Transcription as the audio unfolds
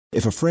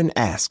If a friend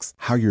asks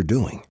how you're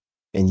doing,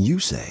 and you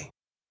say,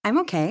 I'm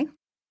okay.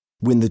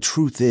 When the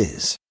truth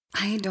is,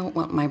 I don't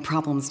want my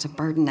problems to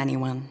burden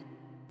anyone.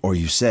 Or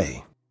you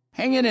say,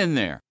 Hang it in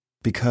there.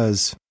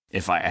 Because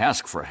if I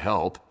ask for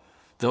help,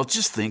 they'll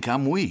just think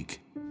I'm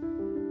weak.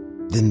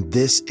 Then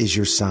this is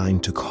your sign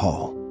to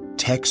call,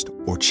 text,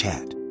 or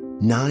chat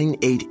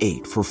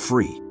 988 for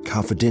free,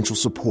 confidential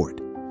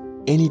support.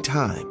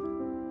 Anytime.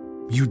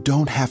 You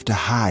don't have to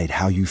hide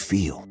how you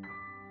feel.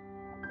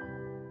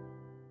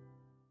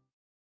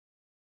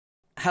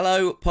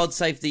 Hello, Pod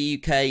Safety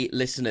UK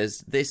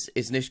listeners. This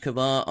is Nish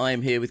Kumar. I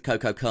am here with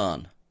Coco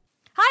Khan.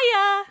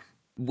 Hiya!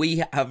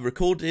 We have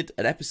recorded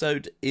an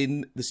episode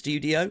in the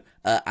studio,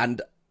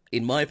 and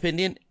in my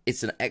opinion,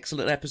 it's an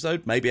excellent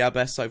episode, maybe our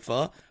best so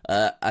far,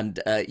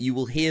 and you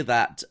will hear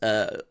that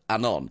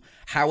anon.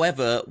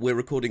 However, we're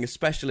recording a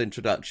special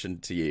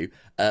introduction to you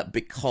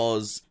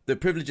because the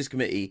Privileges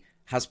Committee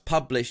has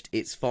published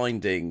its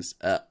findings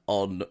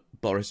on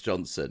Boris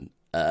Johnson.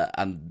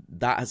 And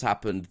that has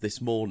happened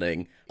this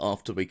morning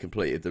after we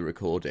completed the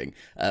recording.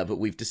 But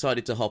we've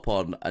decided to hop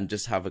on and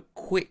just have a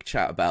quick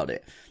chat about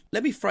it.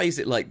 Let me phrase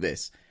it like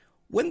this.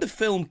 When the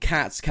film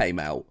Cats came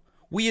out,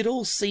 we had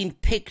all seen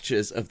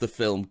pictures of the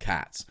film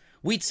Cats.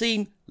 We'd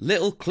seen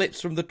little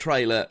clips from the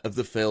trailer of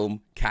the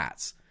film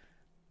Cats.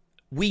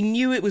 We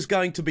knew it was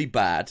going to be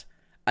bad,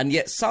 and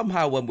yet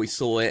somehow when we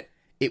saw it,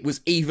 it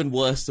was even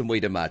worse than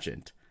we'd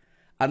imagined.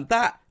 And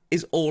that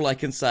is all I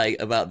can say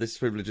about this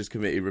Privileges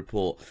Committee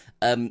report.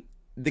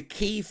 The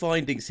key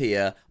findings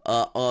here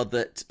are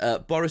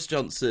that Boris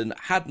Johnson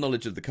had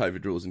knowledge of the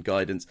COVID rules and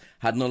guidance,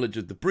 had knowledge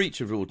of the breach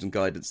of rules and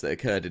guidance that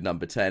occurred in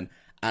number 10,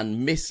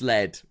 and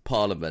misled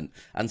Parliament.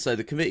 And so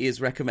the committee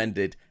has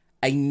recommended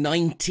a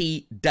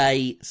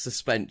 90-day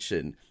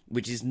suspension,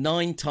 which is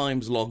 9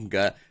 times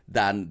longer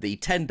than the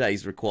 10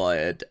 days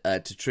required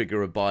to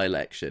trigger a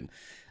by-election.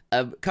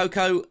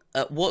 Coco,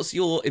 what's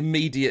your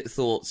immediate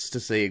thoughts to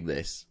seeing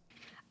this?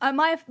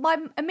 My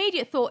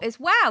immediate thought is,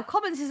 wow,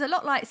 Commons is a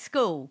lot like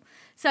school.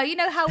 So you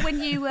know how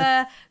when you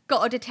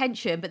got a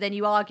detention, but then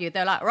you argued,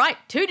 they're like, right,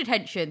 2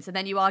 detentions, and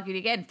then you argued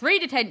again, 3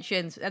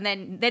 detentions, and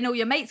then all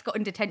your mates got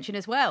in detention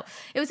as well.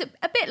 It was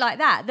a bit like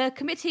that. The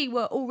committee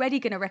were already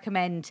going to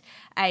recommend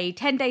a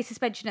 10-day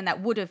suspension, and that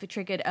would have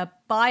triggered a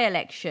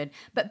by-election.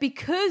 But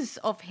because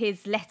of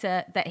his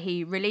letter that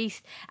he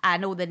released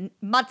and all the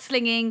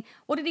mudslinging,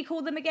 what did he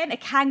call them again? A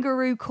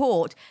kangaroo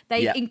court.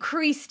 They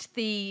increased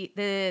the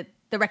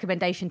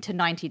recommendation to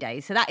 90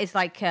 days. So that is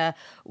like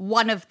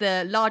one of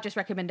the largest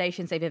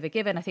recommendations they've ever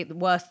given. I think the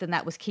worst than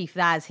that was Keith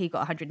Vaz. He got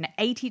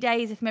 180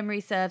 days, if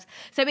memory serves.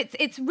 So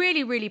it's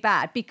really, really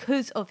bad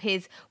because of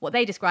his, what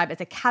they describe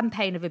as a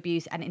campaign of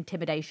abuse and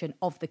intimidation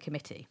of the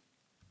committee.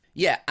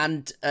 Yeah,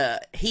 and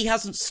he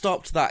hasn't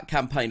stopped that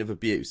campaign of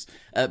abuse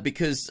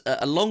because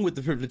along with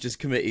the Privileges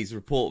Committee's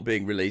report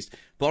being released,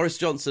 Boris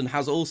Johnson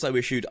has also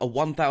issued a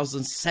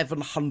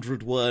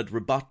 1,700-word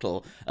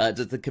rebuttal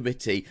to the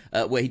committee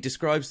where he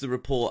describes the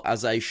report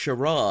as a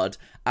charade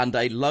and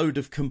a load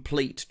of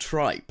complete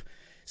tripe.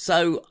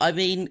 So, I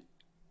mean,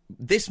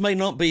 this may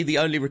not be the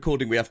only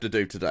recording we have to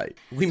do today.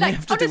 We may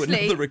have to do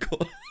another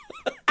record.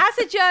 As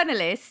a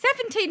journalist,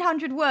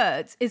 1,700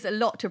 words is a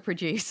lot to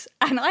produce.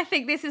 And I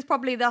think this is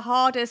probably the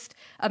hardest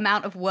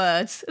amount of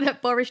words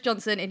that Boris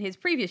Johnson in his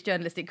previous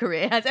journalistic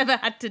career has ever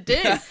had to do.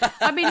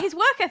 I mean, his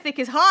work ethic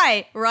is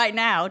high right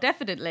now,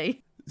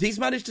 definitely. He's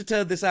managed to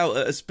turn this out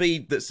at a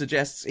speed that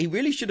suggests he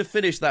really should have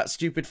finished that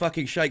stupid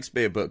fucking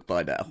Shakespeare book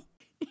by now.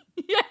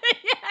 Yeah,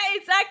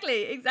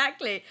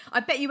 exactly. I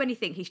bet you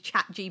anything he's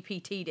chat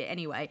GPT'd it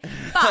anyway.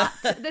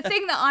 But the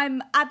thing that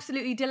I'm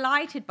absolutely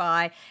delighted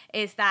by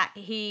is that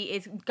he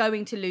is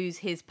going to lose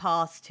his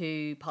pass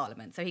to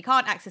Parliament. So he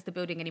can't access the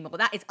building anymore.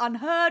 That is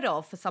unheard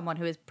of for someone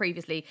who has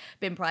previously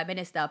been Prime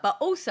Minister. But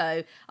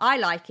also, I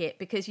like it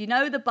because, you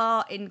know, the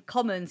bar in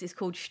Commons is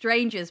called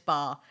Strangers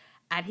Bar.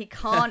 And he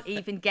can't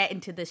even get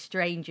into the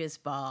Strangers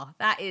Bar.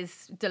 That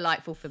is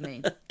delightful for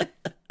me.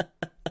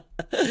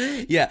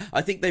 Yeah,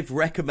 I think they've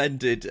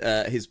recommended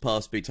his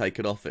pass be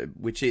taken off him,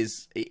 which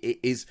is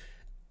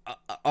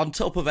on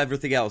top of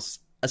everything else,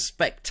 a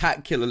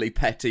spectacularly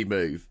petty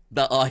move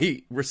that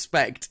I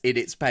respect in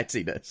its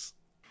pettiness.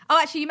 Oh,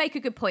 actually, you make a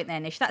good point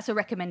there, Nish. That's a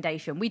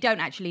recommendation. We don't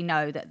actually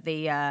know that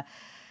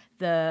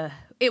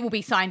it will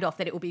be signed off,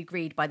 that it will be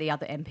agreed by the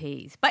other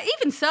MPs. But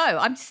even so,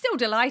 I'm still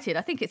delighted.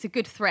 I think it's a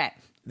good threat.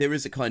 There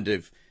is a kind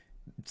of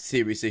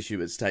serious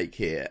issue at stake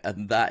here,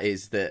 and that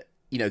is that,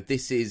 you know,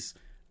 this is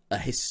a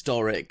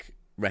historic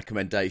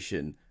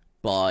recommendation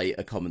by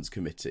a Commons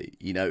committee.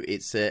 You know,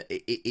 it's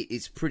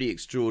pretty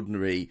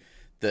extraordinary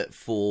that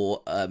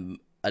for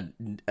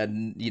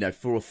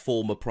for a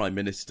former prime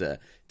minister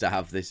to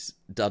have this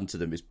done to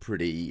them is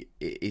pretty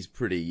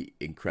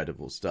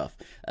incredible stuff.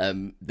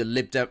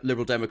 The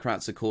Liberal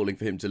Democrats are calling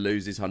for him to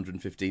lose his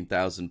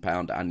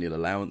 £115,000 annual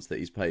allowance that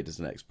he's paid as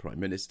an ex-prime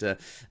minister.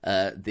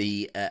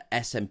 The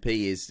SNP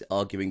is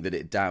arguing that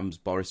it damns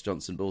Boris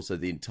Johnson, but also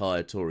the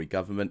entire Tory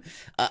government.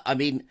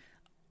 There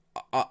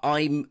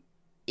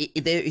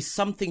is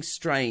something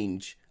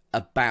strange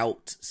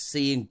about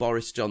seeing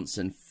Boris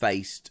Johnson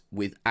faced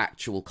with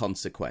actual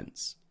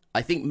consequence.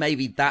 I think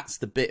maybe that's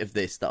the bit of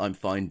this that I'm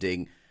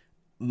finding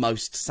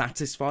most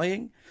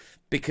satisfying,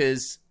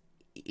 because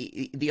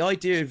the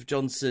idea of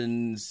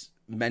Johnson's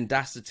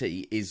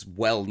mendacity is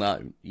well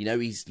known. You know,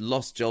 he's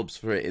lost jobs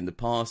for it in the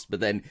past, but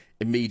then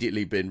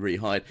immediately been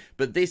rehired.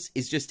 But this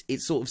is just,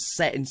 it's sort of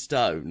set in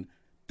stone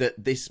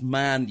that this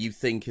man you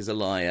think is a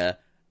liar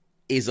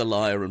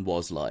and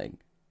was lying.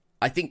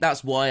 I think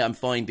that's why I'm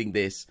finding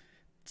this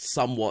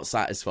somewhat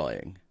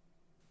satisfying.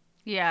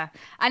 Yeah,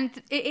 and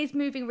it is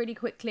moving really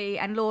quickly,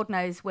 and Lord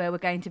knows where we're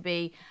going to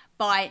be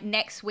by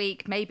next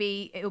week.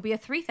 Maybe it'll be a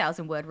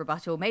 3,000-word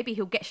rebuttal. Maybe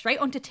he'll get straight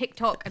onto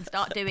TikTok and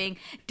start doing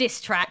diss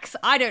tracks.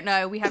 I don't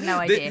know. We have no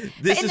idea.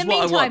 This is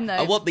what I want.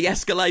 I want the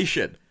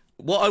escalation.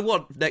 What I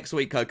want next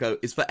week, Coco,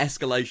 is for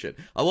escalation.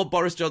 I want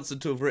Boris Johnson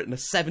to have written a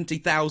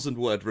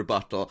 70,000-word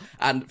rebuttal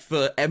and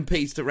for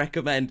MPs to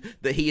recommend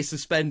that he is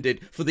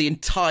suspended for the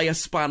entire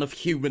span of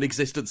human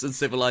existence and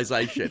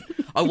civilization.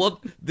 I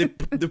want the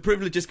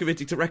Privileges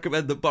Committee to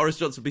recommend that Boris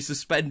Johnson be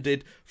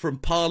suspended from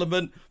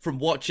Parliament, from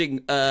watching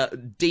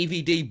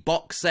DVD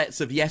box sets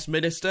of Yes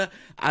Minister,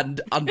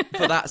 and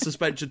for that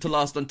suspension to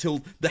last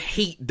until the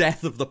heat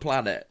death of the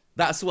planet.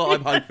 That's what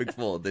I'm hoping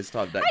for this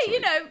time next week. Hey, you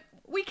know,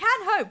 we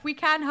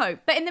can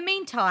hope. But in the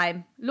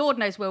meantime, Lord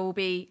knows where we'll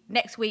be.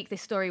 Next week,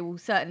 this story will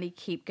certainly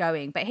keep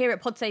going. But here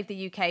at Pod Save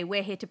the UK,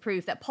 we're here to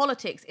prove that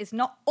politics is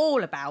not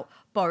all about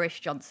Boris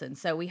Johnson.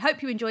 So we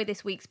hope you enjoy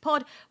this week's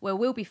pod, where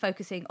we'll be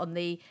focusing on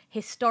the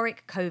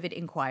historic COVID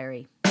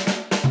inquiry.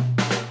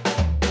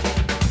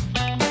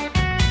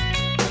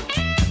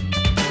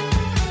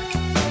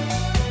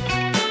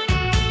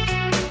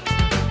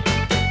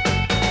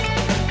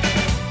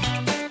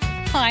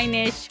 Hi,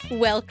 Nish.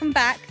 Welcome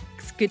back.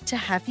 Good to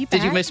have you back.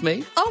 Did you miss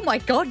me? Oh my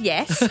God,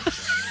 yes.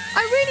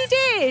 I really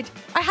did.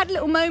 I had a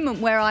little moment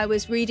where I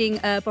was reading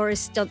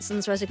Boris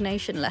Johnson's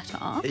resignation letter.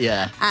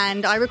 Yeah.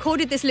 And I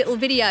recorded this little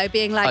video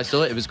being like... I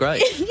saw it was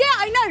great. Yeah,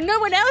 I know. No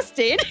one else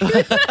did.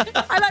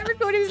 I like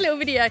recording this little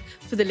video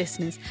for the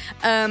listeners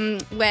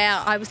where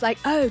I was like,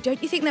 oh,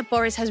 don't you think that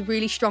Boris has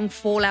really strong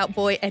Fallout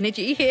Boy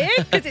energy here?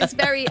 Because it's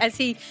very, as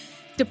he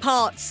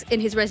departs in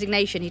his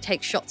resignation, he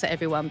takes shots at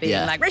everyone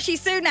being like, Rishi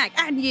Sunak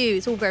and you.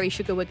 It's all very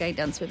sugar, we're going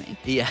down swimming.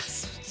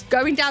 Yes.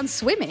 Going down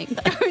swimming.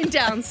 Going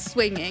down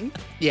swinging.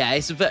 Yeah,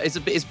 it's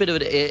been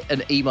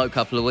an emo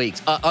couple of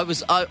weeks. I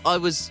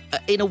was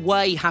in a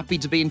way happy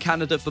to be in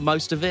Canada for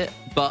most of it,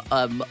 but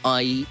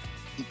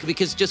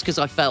because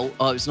I felt it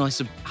was nice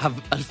to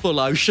have a full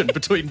ocean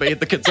between me and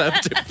the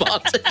Conservative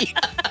Party.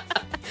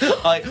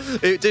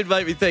 It did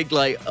make me think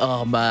like,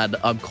 oh man,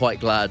 I'm quite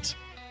glad.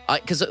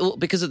 Because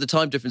of the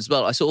time difference as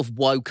well, I sort of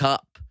woke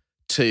up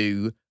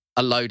to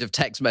a load of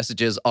text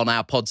messages on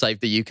our Pod Save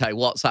the UK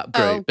WhatsApp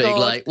group being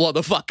like, what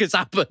the fuck has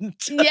happened?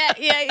 Yeah.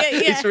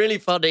 It's really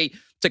funny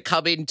to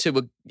come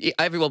into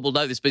everyone will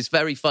know this, but it's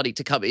very funny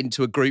to come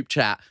into a group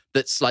chat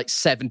that's like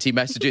 70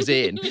 messages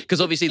in.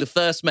 Because obviously the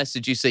first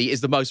message you see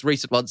is the most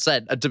recent one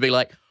sent, and to be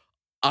like,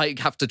 I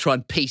have to try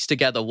and piece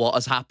together what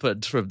has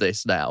happened from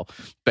this now.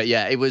 But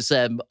yeah, it was.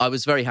 I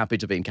was very happy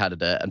to be in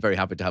Canada and very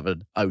happy to have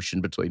an ocean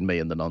between me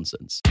and the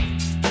nonsense.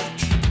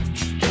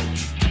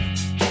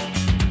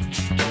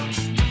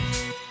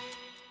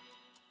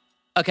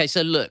 Okay,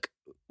 so look,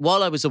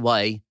 while I was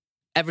away,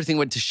 everything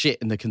went to shit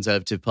in the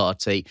Conservative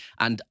Party.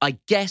 And I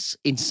guess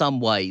in some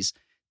ways,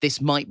 this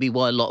might be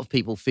why a lot of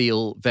people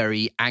feel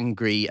very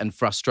angry and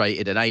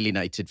frustrated and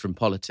alienated from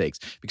politics.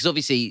 Because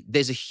obviously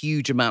there's a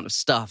huge amount of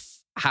stuff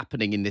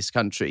happening in this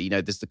country. You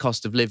know, there's the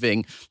cost of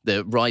living,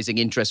 the rising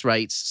interest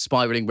rates,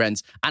 spiraling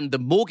rents, and the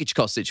mortgage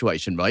cost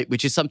situation, right?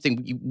 Which is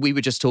something we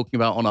were just talking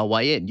about on our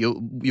way in.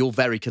 You're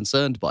very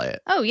concerned by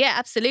it. Oh, yeah,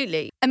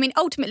 absolutely. I mean,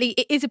 ultimately,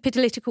 it is a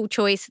political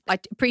choice. I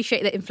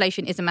appreciate that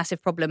inflation is a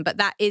massive problem, but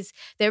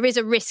there is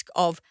a risk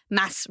of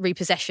mass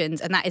repossessions,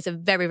 and that is a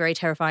very, very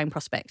terrifying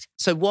prospect.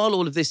 So while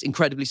all of this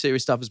incredibly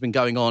serious stuff has been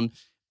going on,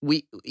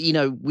 we've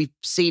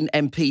seen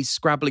MPs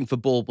scrabbling for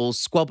baubles,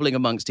 squabbling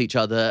amongst each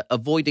other,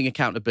 avoiding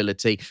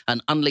accountability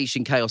and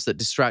unleashing chaos that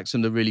distracts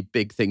from the really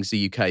big things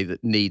the UK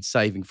that needs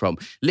saving from.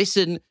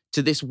 Listen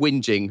to this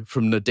whinging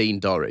from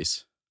Nadine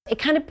Dorries. It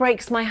kind of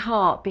breaks my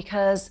heart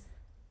because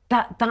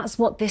that's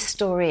what this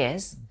story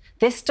is.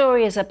 This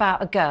story is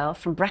about a girl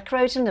from Breck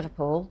Road in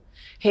Liverpool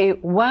who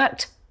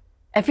worked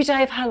every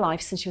day of her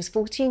life since she was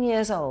 14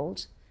 years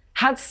old,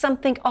 had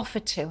something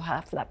offered to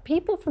her that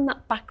people from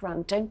that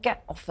background don't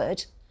get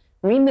offered,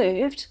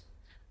 removed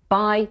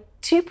by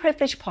two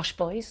privileged posh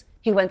boys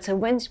who went to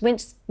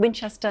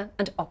Winchester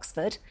and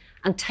Oxford,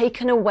 and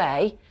taken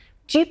away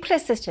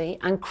duplicity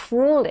and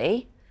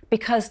cruelly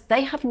because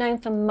they have known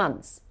for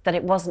months that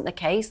it wasn't the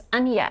case,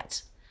 and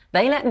yet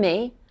they let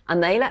me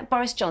and they let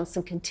Boris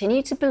Johnson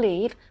continue to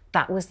believe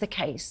that was the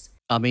case.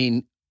 I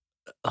mean,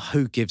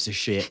 who gives a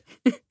shit?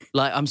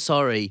 Like, I'm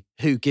sorry,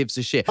 who gives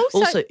a shit?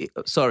 Also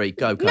sorry,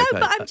 go. No,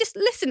 but I'm just,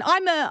 listen,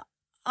 I'm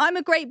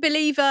a great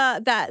believer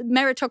that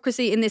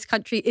meritocracy in this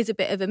country is a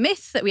bit of a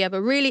myth, that we have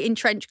a really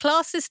entrenched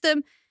class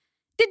system.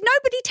 Did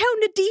nobody tell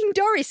Nadine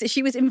Dorries that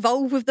she was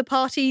involved with the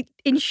party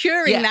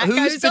ensuring that goes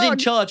on? Who's been in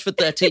charge for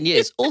 13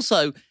 years?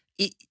 Also,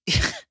 it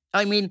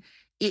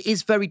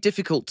is very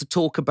difficult to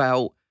talk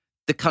about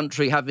the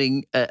country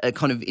having a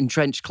kind of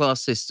entrenched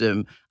class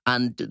system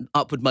and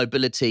upward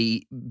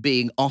mobility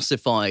being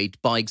ossified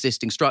by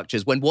existing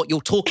structures when what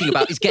you're talking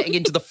about is getting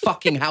into the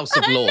fucking House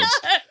of Lords.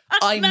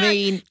 I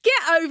mean...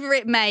 Get over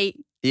it, mate.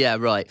 Yeah,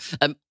 right.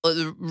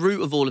 The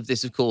root of all of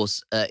this, of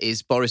course,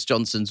 is Boris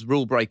Johnson's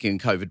rule-breaking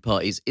and COVID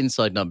parties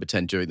inside Number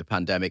 10 during the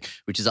pandemic,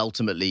 which has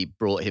ultimately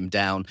brought him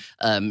down.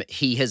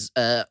 He has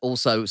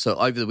also, so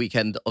over the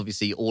weekend,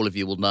 obviously all of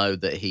you will know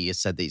that he has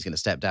said that he's going to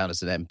step down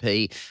as an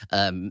MP.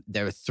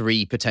 There are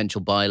 3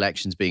 potential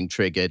by-elections being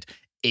triggered.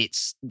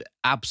 It's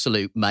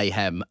absolute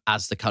mayhem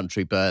as the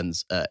country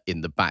burns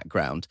in the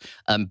background.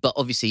 But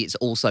obviously it's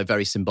also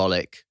very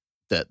symbolic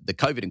that the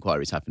COVID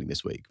inquiry is happening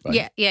this week,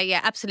 right?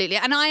 Yeah, absolutely.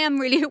 And I am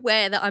really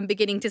aware that I'm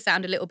beginning to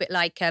sound a little bit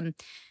like, I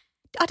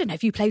don't know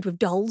if you played with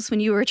dolls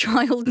when you were a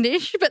child,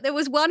 Nish, but there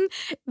was one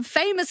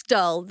famous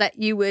doll that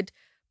you would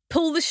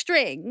pull the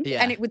string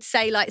and it would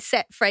say like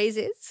set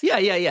phrases. Yeah.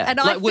 And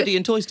like Woody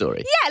in Toy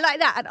Story. Yeah, like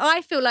that. And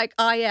I feel like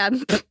I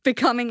am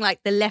becoming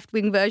like the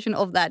left-wing version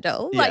of that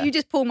doll. Yeah. Like you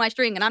just pull my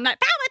string and I'm like,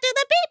 power to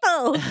the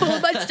people. Pull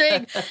my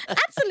string.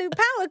 Absolute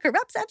power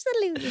corrupts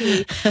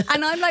absolutely.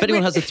 And I'm like... If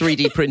anyone has a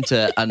 3D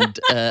printer and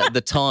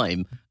the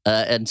time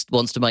and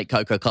wants to make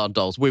Coco Khan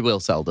dolls, we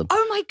will sell them.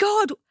 Oh my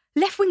God.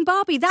 Left-wing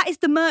Barbie, that is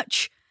the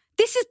merch.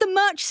 This is the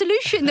merch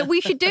solution that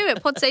we should do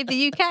at Pod Save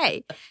the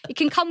UK. It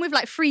can come with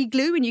like free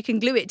glue and you can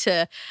glue it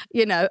to,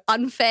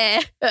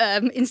 unfair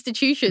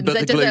institutions.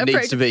 But the glue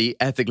needs to be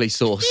ethically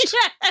sourced.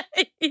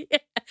 Yeah.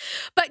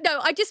 But no,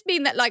 I just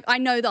mean that like, I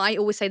know that I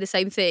always say the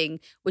same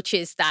thing, which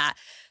is that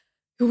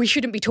we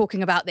shouldn't be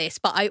talking about this,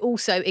 but I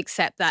also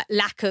accept that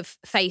lack of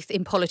faith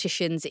in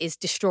politicians is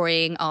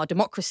destroying our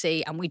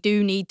democracy and we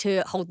do need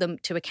to hold them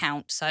to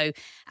account. So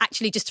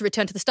actually, just to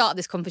return to the start of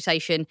this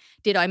conversation,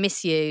 did I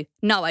miss you?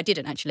 No, I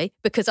didn't actually,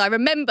 because I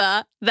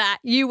remember that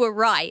you were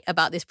right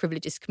about this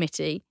Privileges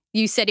Committee.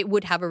 You said it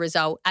would have a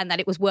result and that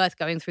it was worth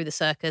going through the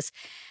circus,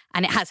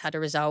 and it has had a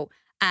result.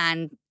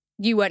 And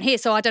you weren't here,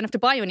 so I don't have to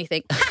buy you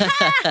anything.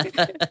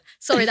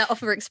 Sorry, that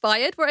offer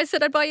expired where I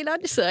said I'd buy you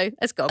lunch, so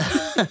it's gone.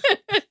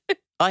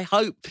 I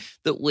hope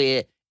that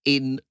we're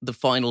in the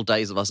final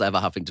days of us ever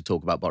having to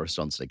talk about Boris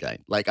Johnson again.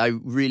 Like, I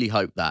really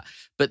hope that.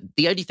 But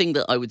the only thing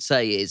that I would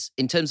say is,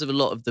 in terms of a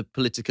lot of the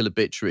political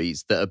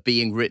obituaries that are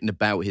being written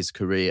about his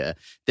career,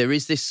 there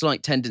is this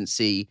slight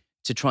tendency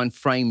to try and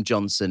frame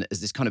Johnson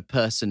as this kind of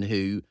person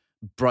who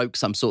broke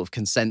some sort of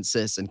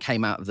consensus and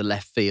came out of the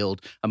left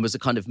field and was a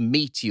kind of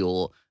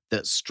meteor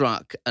that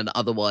struck an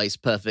otherwise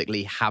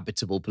perfectly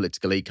habitable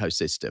political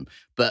ecosystem.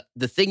 But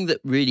the thing that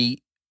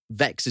really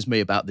vexes me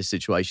about this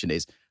situation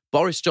is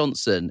Boris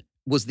Johnson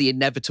was the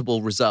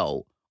inevitable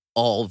result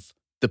of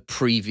the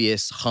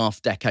previous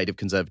half decade of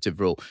Conservative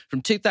rule.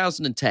 From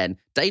 2010,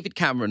 David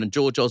Cameron and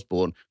George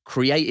Osborne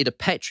created a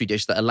petri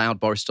dish that allowed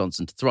Boris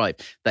Johnson to thrive.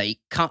 They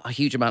cut a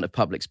huge amount of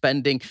public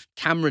spending.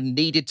 Cameron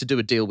needed to do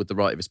a deal with the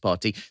right of his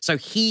party. So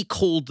he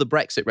called the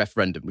Brexit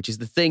referendum, which is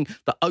the thing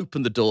that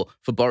opened the door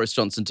for Boris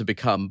Johnson to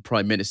become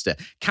Prime Minister.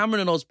 Cameron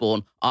and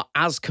Osborne are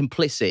as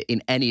complicit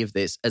in any of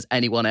this as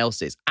anyone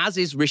else is, as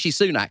is Rishi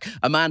Sunak,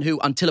 a man who,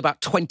 until about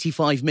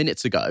 25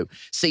 minutes ago,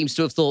 seems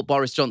to have thought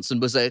Boris Johnson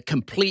was a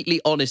completely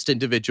honest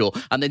individual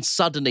and then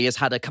suddenly has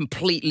had a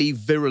completely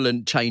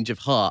virulent change of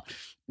heart.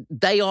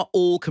 They are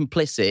all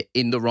complicit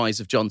in the rise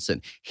of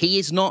Johnson. He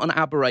is not an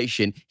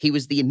aberration. He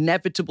was the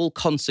inevitable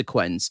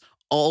consequence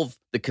of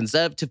the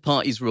Conservative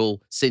Party's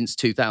rule since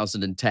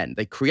 2010.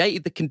 They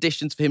created the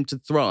conditions for him to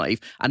thrive,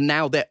 and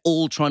now they're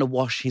all trying to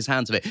wash his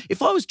hands of it.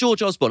 If I was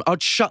George Osborne,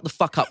 I'd shut the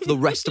fuck up for the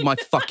rest of my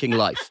fucking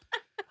life.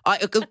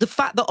 The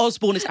fact that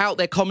Osborne is out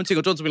there commenting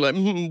on Johnson,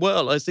 being like,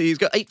 well, I see he's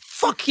got, hey,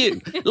 fuck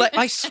you. Like,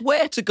 I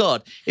swear to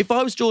God, if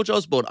I was George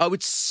Osborne, I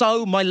would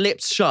sew my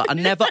lips shut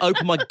and never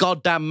open my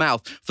goddamn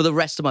mouth for the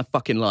rest of my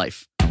fucking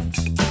life.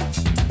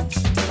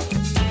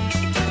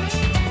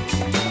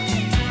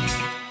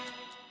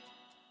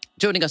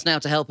 Joining us now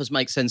to help us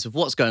make sense of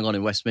what's going on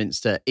in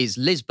Westminster is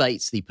Liz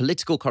Bates, the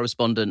political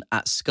correspondent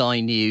at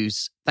Sky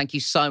News. Thank you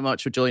so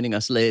much for joining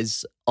us,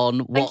 Liz,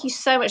 on Thank you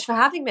so much for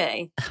having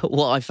me.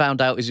 What I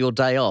found out is your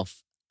day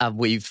off, and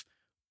we've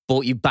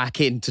brought you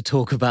back in to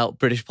talk about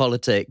British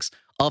politics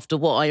after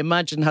what I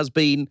imagine has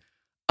been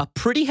a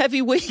pretty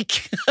heavy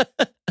week.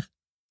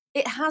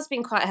 It has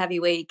been quite a heavy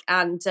week,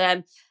 and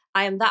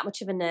I am that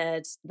much of a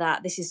nerd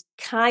that this is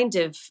kind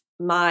of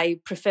my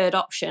preferred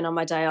option on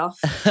my day off.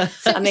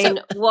 I mean,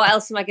 what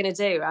else am I going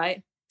to do,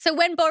 right? So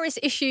when Boris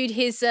issued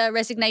his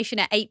resignation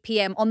at 8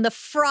 p.m. on the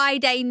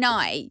Friday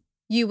night,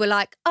 you were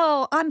like,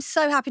 oh, I'm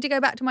so happy to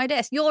go back to my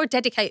desk. You're a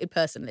dedicated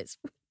person, Liz.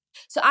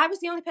 So I was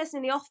the only person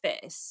in the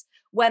office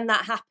when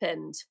that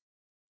happened.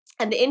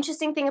 And the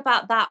interesting thing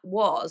about that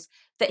was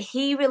that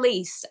he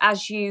released,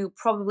 as you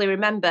probably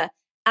remember,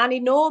 an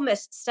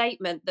enormous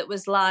statement that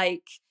was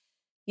like,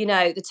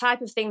 the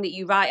type of thing that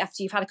you write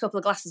after you've had a couple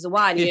of glasses of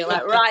wine and you're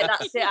like, right,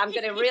 that's it. I'm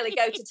going to really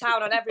go to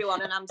town on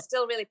everyone. And I'm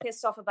still really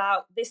pissed off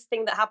about this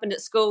thing that happened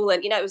at school.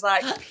 And, it was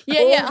like all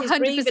his 100%.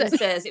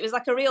 grievances. It was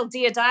like a real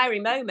Dear Diary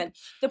moment.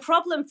 The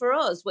problem for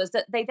us was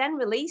that they then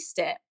released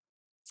it.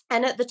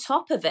 And at the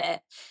top of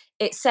it,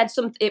 it said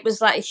it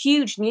was like a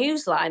huge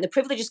news line. The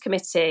Privileges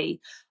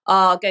Committee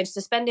are going to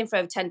suspend him for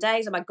over 10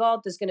 days. Oh my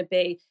God, it's going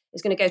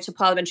to go to a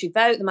parliamentary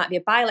vote. There might be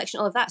a by-election,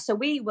 all of that. So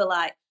we were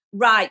like,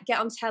 right, get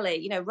on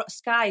telly.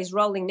 Sky is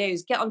rolling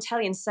news. Get on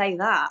telly and say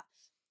that.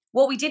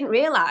 What we didn't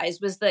realise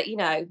was that,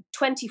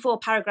 24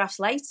 paragraphs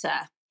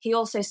later, he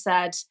also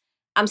said,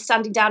 I'm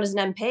standing down as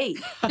an MP.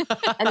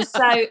 And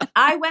so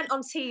I went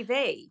on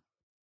TV,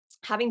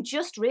 having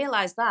just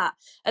realised that.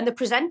 And the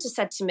presenter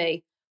said to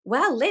me,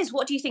 well, Liz,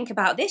 what do you think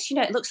about this?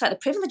 It looks like the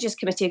Privileges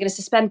Committee are going to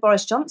suspend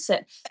Boris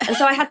Johnson. And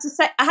so I had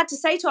to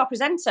say to our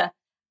presenter,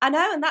 I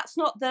know, and that's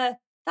not the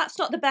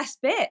best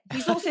bit.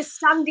 He's also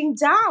standing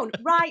down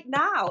right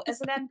now as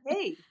an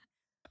MP.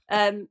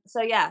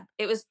 So yeah,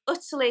 it was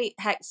utterly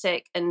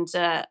hectic, and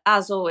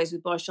as always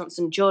with Boris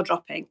Johnson,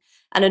 jaw-dropping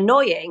and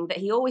annoying that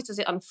he always does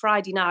it on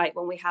Friday night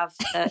when we have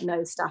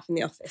no staff in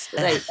the office. But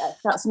there you go,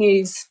 that's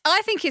news.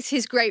 I think it's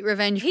his great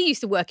revenge. He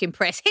used to work in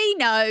press. He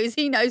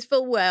knows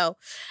full well.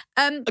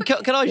 Can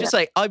I just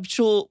say, I'm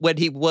sure when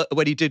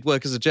he did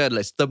work as a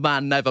journalist, the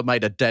man never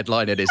made a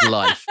deadline in his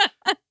life.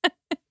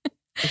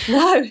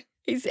 No.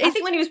 I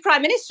think when he was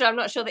Prime Minister, I'm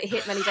not sure that he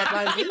hit many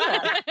deadlines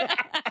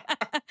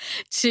either.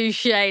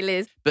 Touche,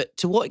 Liz. But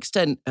to what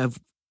extent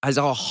has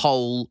our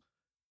whole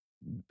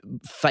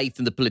faith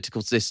in the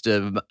political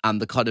system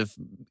and the kind of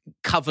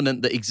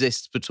covenant that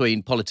exists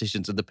between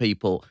politicians and the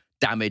people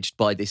damaged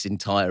by this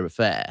entire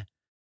affair?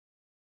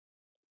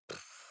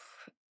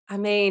 I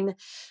mean,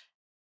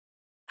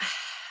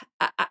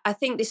 I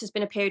think this has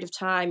been a period of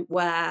time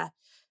where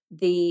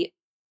the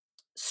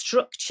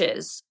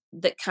structures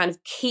that kind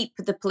of keep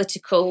the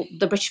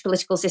British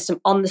political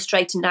system on the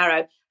straight and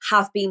narrow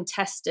have been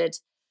tested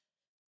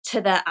to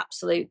their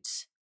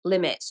absolute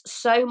limits.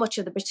 So much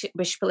of the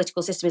British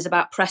political system is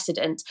about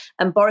precedent,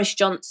 and Boris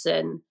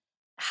Johnson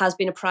has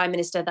been a prime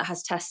minister that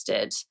has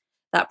tested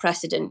that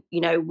precedent.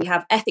 We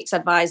have ethics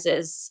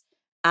advisors,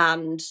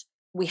 and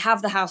we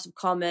have the House of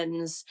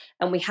Commons,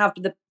 and we have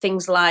the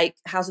things like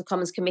House of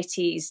Commons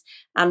committees,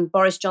 and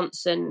Boris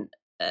Johnson,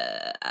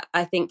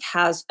 I think,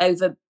 has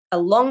over a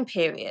long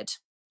period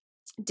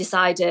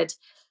decided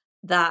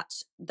that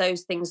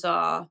those things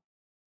are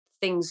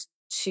things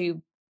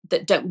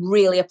that don't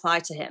really apply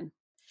to him.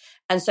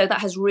 And so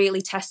that has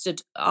really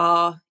tested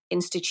our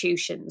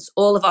institutions,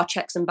 all of our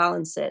checks and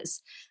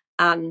balances.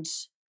 And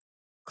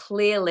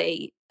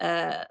clearly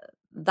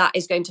that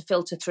is going to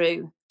filter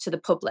through to the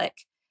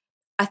public.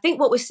 I think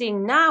what we're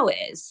seeing now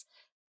is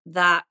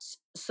that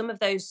some of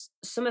those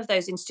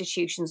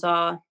institutions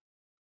are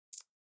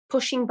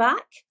pushing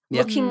back,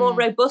 looking more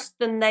robust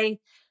than they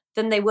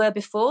were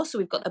before. So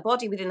we've got a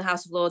body within the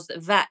House of Lords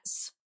that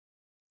vets,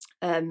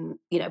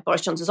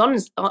 Boris Johnson's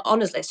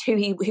honours list, who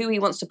he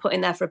wants to put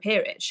in there for a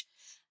peerage,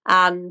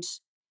 and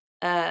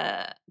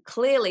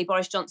clearly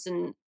Boris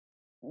Johnson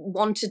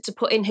wanted to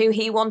put in who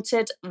he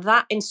wanted.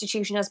 That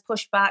institution has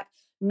pushed back.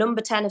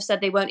 Number 10 have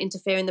said they won't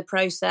interfere in the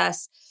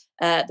process.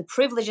 The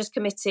Privileges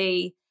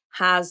Committee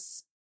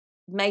has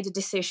made a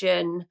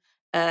decision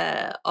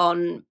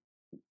on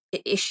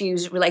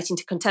issues relating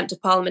to contempt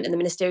of Parliament and the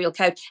Ministerial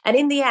Code. And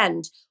in the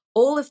end,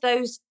 all of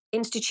those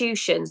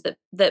institutions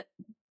that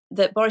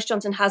Boris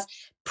Johnson has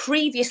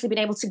previously been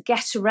able to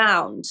get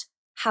around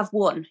have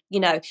won.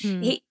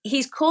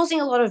 He's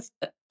causing a lot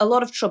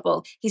of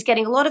trouble. He's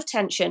getting a lot of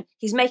tension.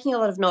 He's making a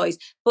lot of noise.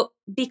 But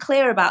be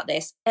clear about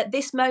this. At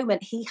this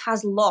moment, he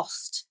has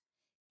lost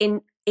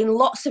in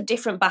lots of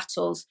different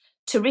battles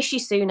to Rishi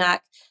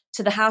Sunak,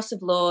 to the House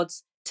of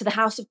Lords, to the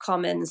House of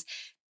Commons.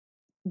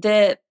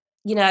 You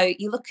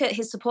look at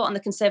his support on the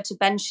Conservative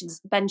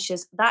benches,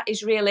 that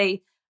is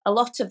really, a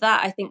lot of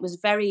that, I think, was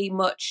very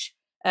much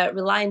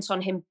reliant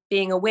on him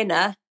being a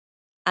winner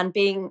and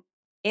being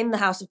in the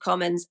House of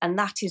Commons, and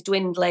that is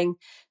dwindling.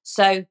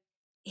 So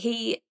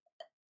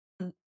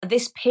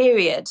this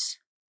period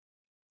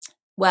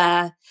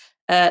where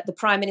the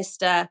Prime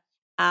Minister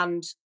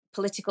and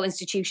political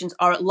institutions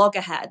are at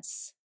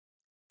loggerheads,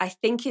 I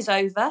think is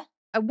over.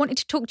 I wanted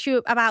to talk to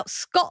you about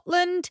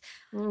Scotland.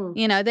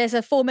 There's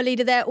a former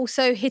leader there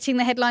also hitting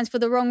the headlines for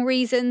the wrong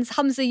reasons.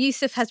 Humza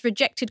Yousaf has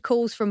rejected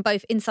calls from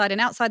both inside and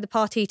outside the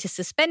party to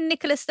suspend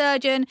Nicola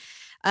Sturgeon.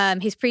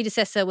 His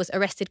predecessor was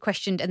arrested,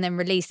 questioned and then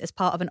released as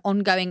part of an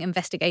ongoing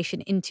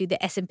investigation into the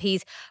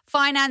SNP's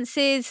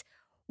finances.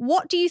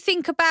 What do you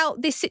think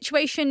about this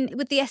situation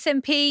with the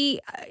SNP?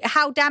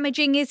 How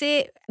damaging is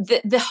it?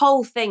 The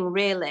whole thing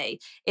really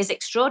is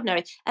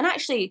extraordinary. And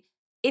actually,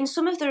 in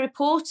some of the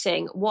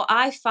reporting, what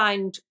I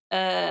find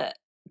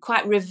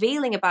quite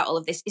revealing about all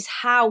of this is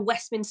how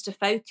Westminster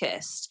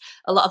focused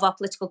a lot of our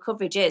political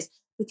coverage is.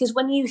 Because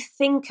when you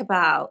think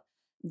about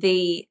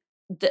the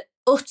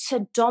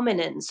utter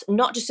dominance,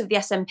 not just of the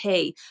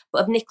SNP,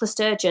 but of Nicola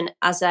Sturgeon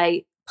as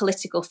a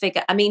political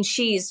figure, I mean,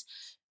 she's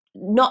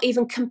not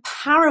even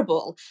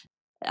comparable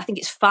I think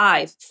it's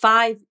five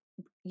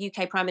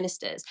UK prime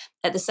ministers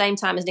at the same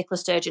time as Nicola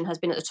Sturgeon has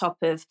been at the top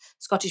of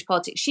Scottish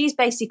politics. She's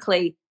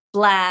basically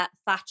Blair,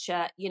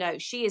 Thatcher,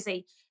 she is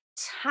a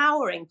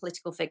towering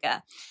political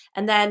figure.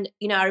 And then,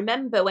 I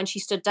remember when she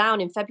stood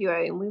down in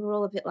February and we were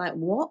all a bit like,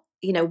 what?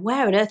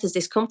 Where on earth has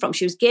this come from?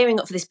 She was gearing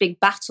up for this big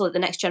battle at the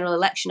next general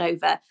election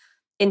over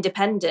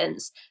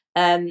independence.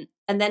 And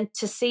then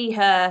to see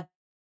her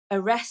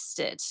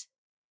arrested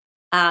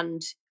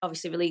and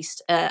obviously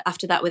released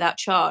after that without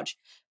charge.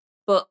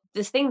 But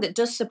the thing that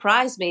does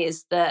surprise me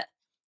is that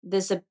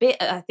there's a bit,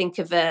 I think,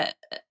 of a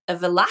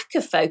lack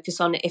of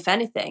focus on it, if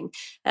anything.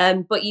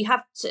 But you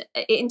have to,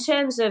 in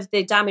terms of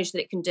the damage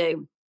that it can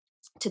do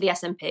to the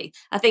SNP,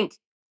 I think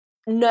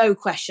no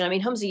question. I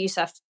mean, Humza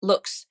Yousaf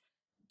looks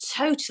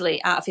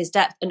totally out of his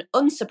depth, and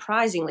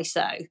unsurprisingly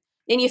so.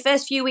 In your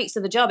first few weeks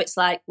of the job, it's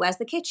like, where's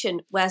the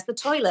kitchen? Where's the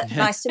toilet?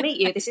 Nice to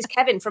meet you. This is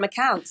Kevin from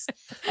accounts.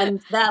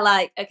 And they're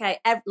like, okay,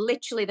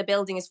 literally the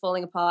building is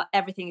falling apart.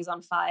 Everything is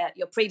on fire.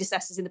 Your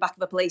predecessor's in the back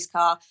of a police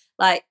car.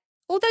 Like,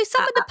 although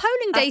some of the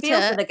polling data, I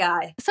feel for the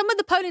guy. Some of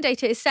the polling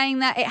data is saying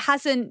that it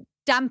hasn't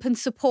dampened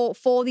support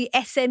for the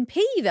SNP,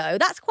 though.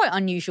 That's quite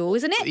unusual,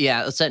 isn't it?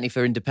 Yeah, certainly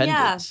for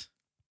independents.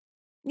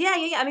 Yeah.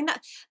 I mean,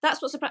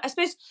 that's what's surprising. I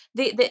suppose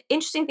the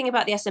interesting thing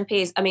about the SNP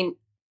is, I mean,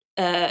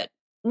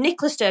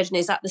 Nicola Sturgeon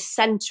is at the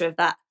centre of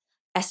that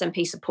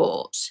SNP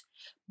support,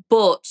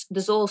 but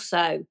there's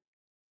also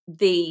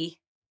the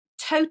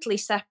totally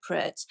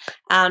separate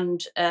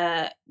and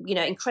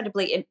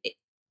incredibly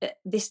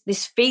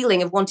this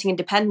feeling of wanting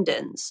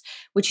independence,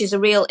 which is a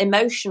real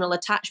emotional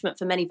attachment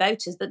for many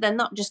voters that they're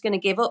not just going to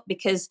give up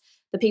because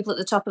the people at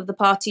the top of the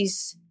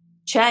parties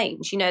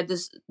change.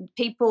 There's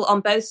people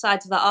on both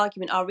sides of that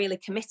argument are really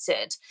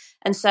committed,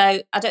 and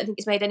so I don't think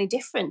it's made any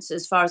difference,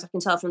 as far as I can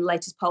tell from the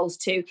latest polls,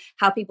 to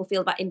how people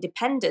feel about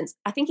independence.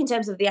 I think in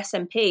terms of the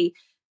SNP,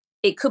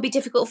 it could be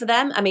difficult for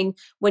them. I mean,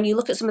 when you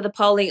look at some of the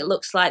polling, it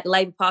looks like the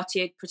Labour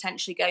Party are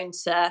potentially going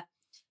to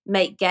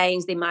make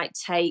gains. They might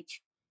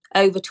take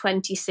over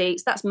 20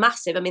 seats. That's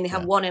massive. I mean, they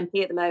have one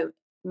MP at the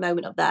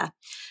moment up there,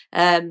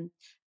 and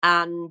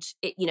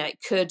it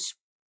could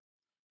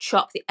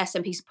chop the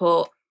SNP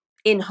support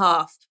in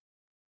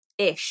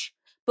half-ish.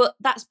 But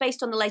that's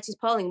based on the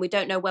latest polling. We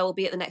don't know where we'll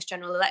be at the next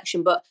general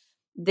election. But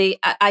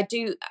I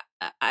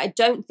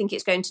don't think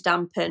it's going to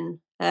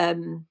dampen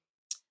the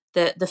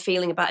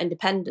feeling about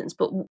independence.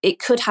 But it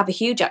could have a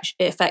huge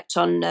effect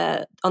on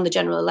the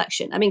general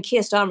election. I mean, Keir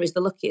Starmer is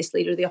the luckiest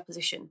leader of the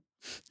opposition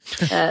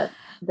that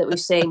we've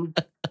seen.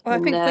 Well, I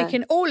think we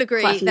can all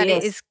agree that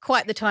it is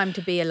quite the time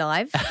to be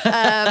alive.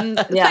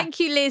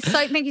 Thank you, Liz.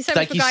 Thank you so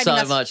much for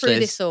guiding us through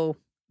this all.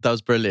 That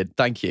was brilliant.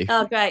 Thank you.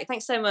 Oh, great.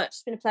 Thanks so much.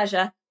 It's been a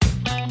pleasure.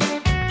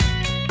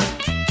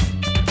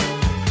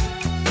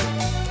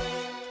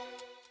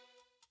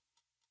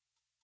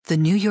 The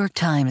New York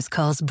Times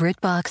calls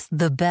BritBox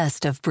the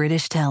best of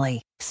British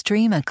telly.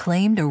 Stream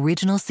acclaimed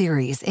original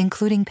series,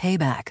 including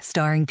Payback,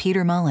 starring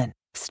Peter Mullen,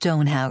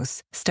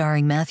 Stonehouse,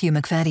 starring Matthew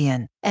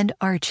McFadden, and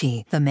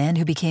Archie, the Man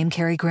Who Became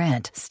Cary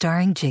Grant,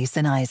 starring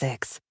Jason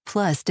Isaacs.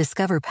 Plus,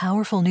 discover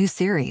powerful new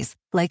series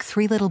like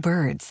Three Little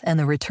Birds and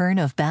the return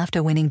of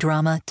BAFTA-winning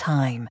drama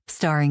Time,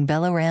 starring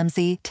Bella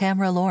Ramsey,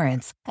 Tamra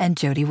Lawrence, and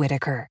Jodie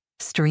Whittaker.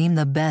 Stream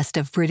the best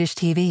of British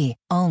TV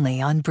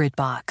only on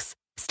BritBox.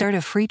 Start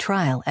a free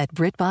trial at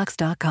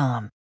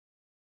BritBox.com.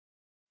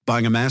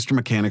 Buying a Master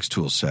Mechanics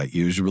tool set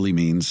usually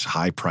means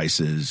high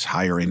prices,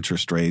 higher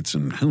interest rates,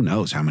 and who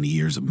knows how many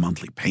years of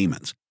monthly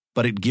payments.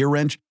 But at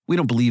GearWrench, we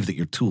don't believe that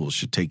your tools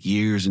should take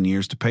years and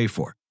years to pay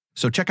for.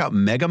 So check out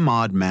Mega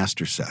Mod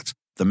Master Sets,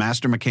 the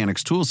Master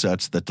Mechanics tool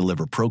sets that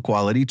deliver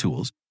pro-quality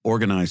tools,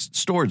 organized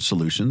storage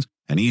solutions,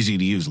 an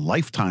easy-to-use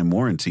lifetime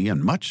warranty,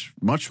 and much,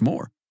 much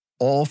more.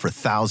 All for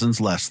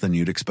thousands less than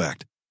you'd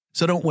expect.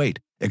 So don't wait.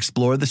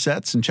 Explore the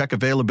sets and check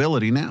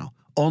availability now.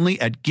 Only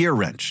at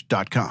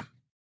GearWrench.com.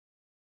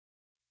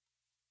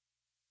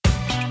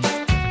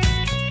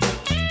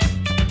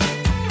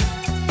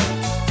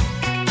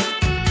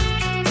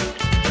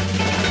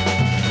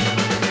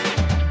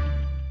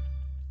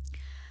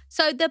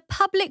 So the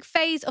public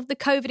phase of the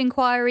COVID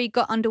inquiry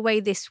got underway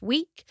this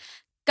week.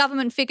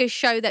 Government figures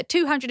show that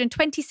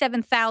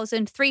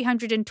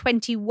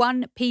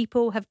 227,321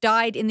 people have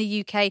died in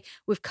the UK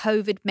with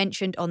COVID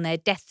mentioned on their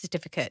death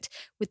certificate,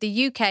 with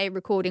the UK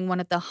recording one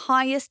of the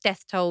highest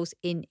death tolls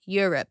in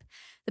Europe.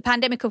 The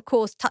pandemic, of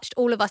course, touched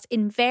all of us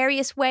in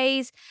various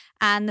ways,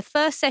 and the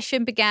first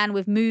session began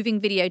with moving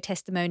video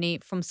testimony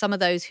from some of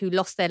those who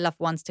lost their loved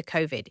ones to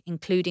COVID,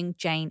 including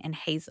Jane and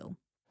Hazel.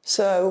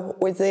 So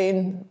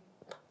within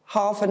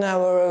half an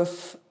hour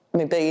of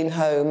me being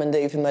home and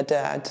leaving my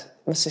dad,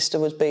 my sister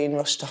was being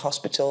rushed to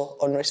hospital,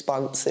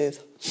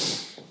 unresponsive.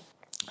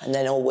 And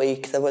then all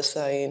week they were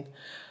saying,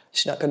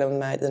 she's not going to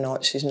make the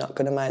night, she's not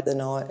going to make the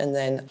night. And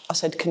then I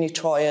said, can you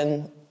try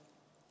and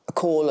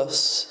call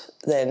us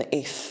then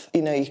if,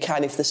 you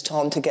can, if there's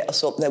time to get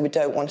us up there. We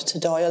don't want her to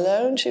die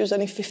alone. She was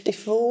only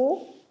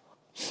 54.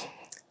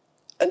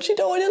 And she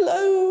died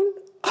alone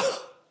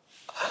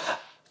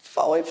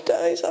 5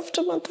 days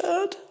after my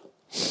dad.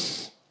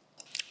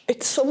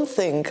 It's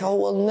something I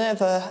will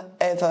never,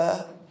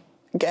 ever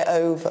get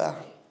over.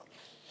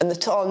 And the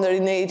time that he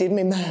needed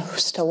me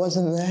most, I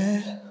wasn't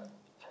there.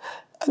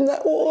 And I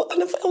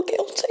felt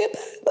guilty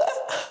about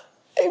that,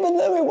 even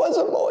though it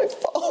wasn't my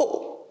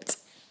fault.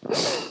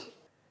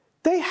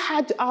 They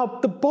had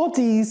the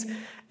bodies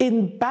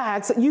in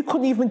bags that you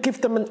couldn't even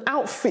give them an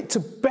outfit to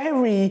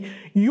bury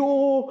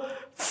your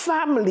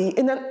family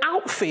in an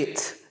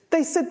outfit.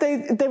 They said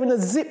they're in a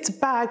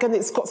zipped bag and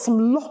it's got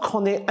some lock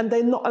on it and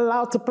they're not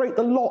allowed to break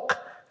the lock.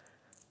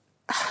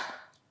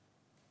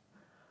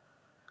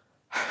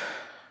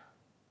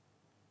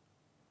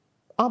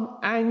 I'm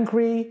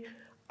angry.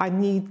 I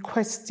need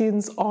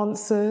questions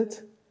answered.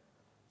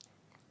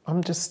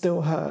 I'm just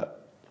still hurt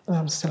and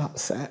I'm still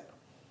upset.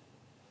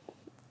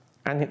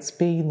 And it's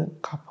been a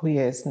couple of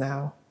years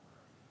now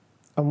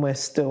and we're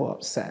still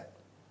upset.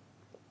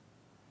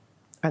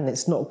 And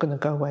it's not going to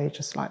go away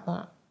just like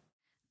that.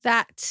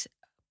 That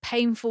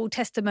painful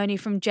testimony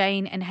from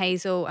Jane and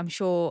Hazel, I'm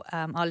sure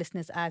our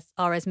listeners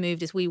are as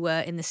moved as we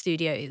were in the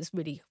studio. It was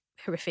really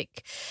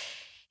horrific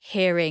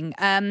hearing.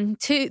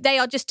 They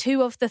are just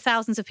two of the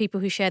thousands of people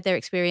who shared their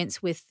experience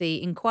with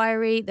the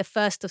inquiry. The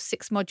first of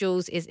 6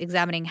 modules is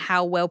examining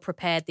how well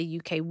prepared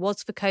the UK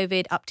was for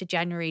COVID up to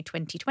January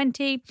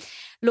 2020.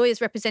 Lawyers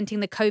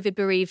representing the COVID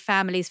bereaved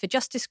families for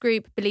Justice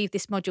Group believe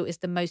this module is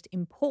the most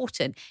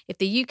important. If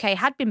the UK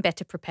had been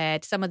better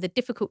prepared, some of the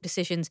difficult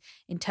decisions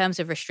in terms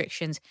of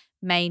restrictions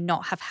may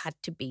not have had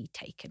to be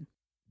taken.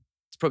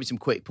 Probably some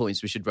quick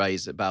points we should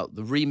raise about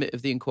the remit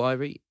of the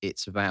inquiry.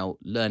 It's about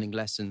learning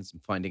lessons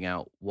and finding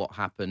out what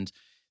happened.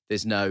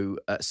 There's no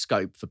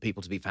scope for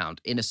people to be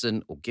found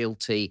innocent or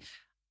guilty.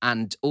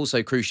 And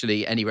also,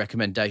 crucially, any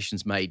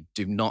recommendations made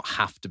do not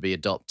have to be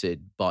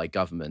adopted by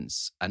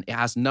governments. And it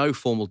has no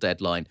formal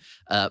deadline,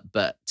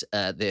 but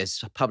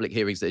there's public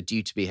hearings that are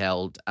due to be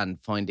held,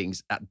 and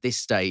findings at this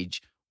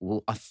stage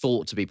are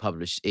thought to be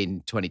published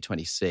in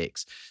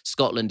 2026.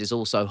 Scotland is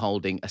also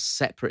holding a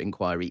separate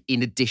inquiry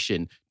in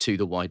addition to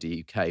the wider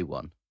UK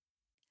one.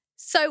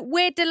 So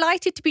we're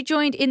delighted to be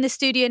joined in the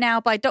studio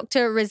now by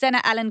Dr. Rosanna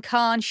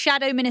Allen-Khan,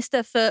 Shadow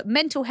Minister for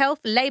Mental Health,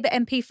 Labour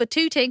MP for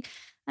Tooting,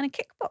 and a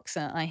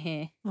kickboxer, I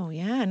hear. Oh,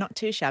 yeah, not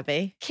too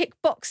shabby.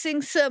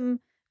 Kickboxing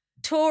some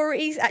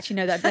Tories. Actually,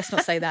 no, let's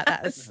not say that.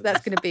 That's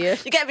going to be a...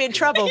 You get me in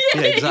trouble.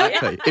 Yeah,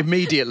 exactly.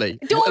 Immediately.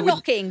 Door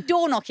knocking.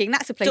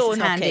 That's a place door that's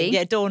knocking. handy.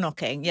 Yeah, door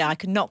knocking. Yeah, I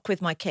can knock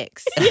with my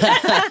kicks. Well,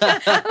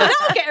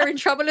 that'll get her in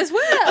trouble as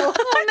well.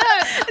 Oh,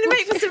 no. And it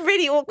makes for some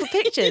really awkward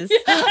pictures.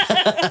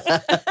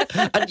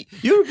 And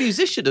you're a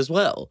musician as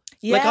well.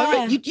 Yeah.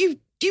 Like, you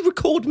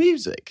record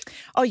music?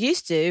 I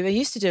used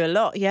to do a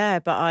lot, yeah,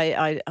 but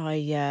I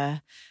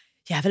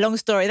have a long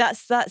story.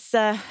 That's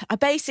I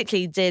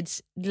basically did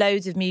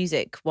loads of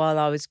music while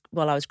I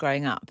was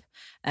growing up.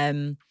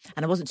 And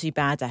I wasn't too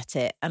bad at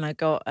it. And I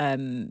got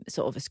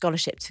sort of a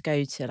scholarship to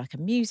go to like a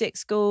music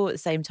school at the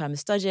same time as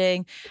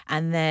studying.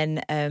 And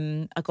then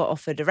I got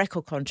offered a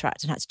record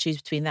contract and had to choose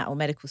between that or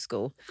medical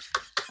school.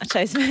 I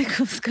chose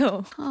medical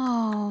school.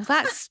 Oh,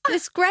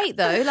 it's great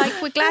though.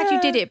 Like, we're glad you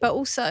did it, but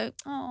also,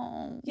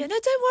 yeah, no,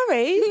 don't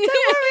worry.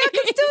 I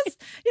can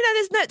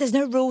still, there's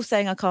no rule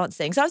saying I can't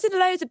sing. So I was in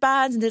loads of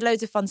bands and did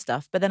loads of fun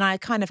stuff, but then I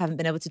kind of haven't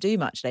been able to do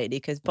much lately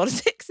because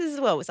politics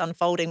as well was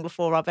unfolding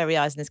before our very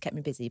eyes and has kept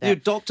me busy. But... You're a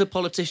doctor,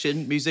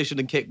 politician, musician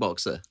and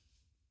kickboxer.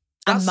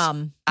 And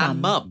mum.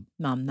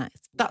 Mum.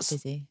 That's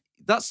busy.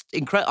 That's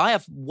incredible. I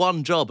have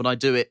one job and I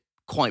do it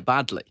quite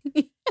badly.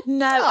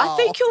 No, I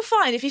think you'll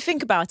find, if you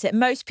think about it,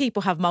 most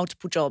people have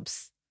multiple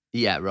jobs.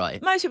 Yeah,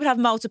 right. Most people have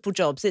multiple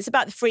jobs. It's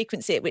about the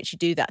frequency at which you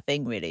do that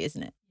thing, really,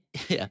 isn't it?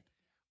 Yeah.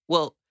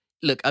 Well,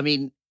 look, I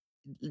mean,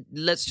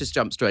 let's just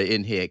jump straight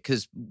in here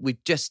because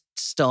we've just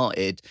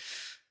started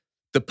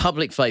the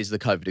public phase of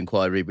the COVID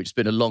inquiry, which has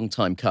been a long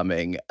time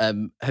coming.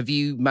 Have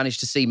you managed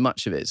to see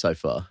much of it so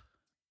far?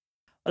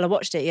 Well, I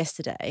watched it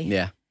yesterday.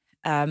 Yeah.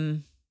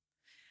 And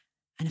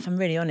if I'm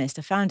really honest,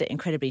 I found it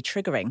incredibly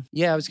triggering.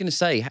 Yeah, I was going to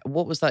say,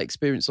 what was that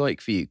experience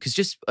like for you? Because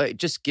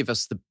just give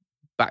us the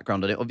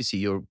background on it. Obviously,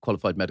 you're a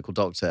qualified medical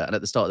doctor, and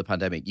at the start of the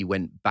pandemic, you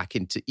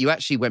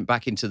actually went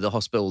back into the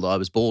hospital that I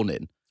was born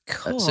in,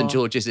 cool. at St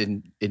George's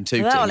in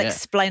Tooting. Well, that'll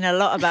explain a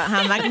lot about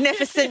how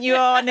magnificent you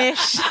are,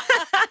 Nish.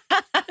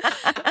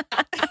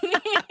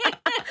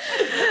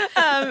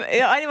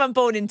 Anyone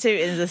born in Tooting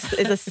is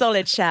a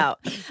solid shout.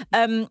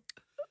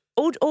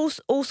 All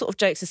sort of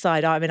jokes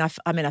aside,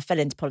 I fell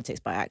into politics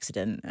by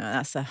accident.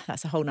 That's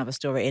a whole nother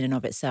story in and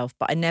of itself.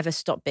 But I never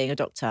stopped being a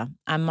doctor,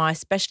 and my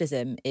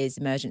specialism is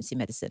emergency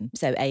medicine,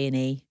 so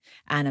A&E,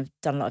 and I've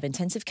done a lot of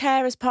intensive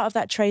care as part of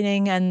that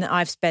training. And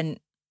I've spent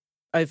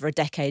over a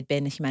decade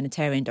being a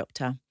humanitarian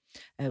doctor,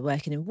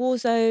 working in war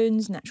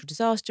zones, natural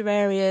disaster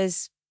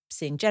areas,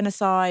 seeing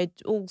genocide,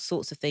 all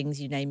sorts of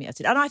things. You name it, I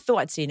did, and I thought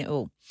I'd seen it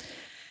all.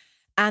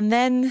 And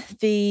then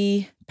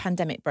the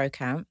pandemic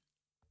broke out.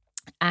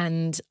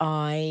 And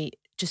I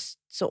just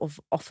sort of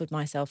offered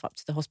myself up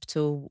to the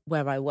hospital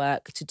where I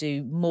work to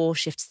do more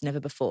shifts than ever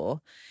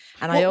before.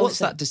 And what's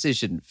that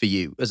decision for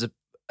you as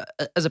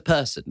a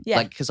person? Yeah.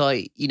 Like, because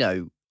I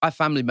have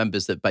family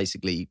members that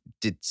basically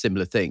did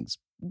similar things.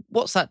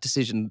 what's that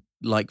decision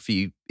like for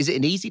you? Is it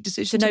an easy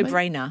decision? It's a to make?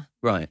 no-brainer.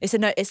 Right.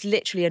 It's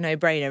literally a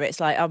no-brainer. It's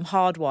like I'm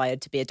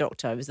hardwired to be a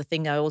doctor. It was the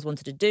thing I always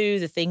wanted to do,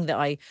 the thing that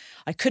I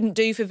couldn't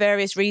do for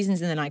various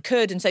reasons, and then I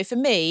could. And so for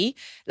me,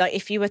 like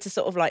if you were to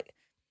sort of like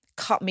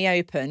cut me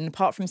open,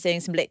 apart from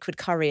seeing some liquid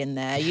curry in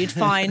there, you'd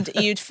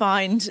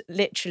find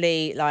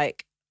literally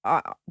like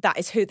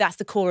that's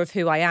the core of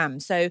who I am.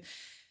 So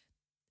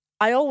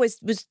I always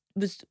was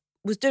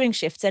doing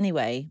shifts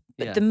anyway.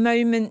 But the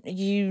moment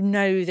you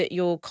know that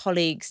your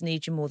colleagues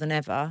need you more than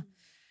ever,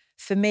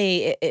 for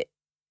me, it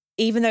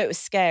even though it was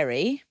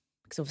scary,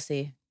 because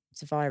obviously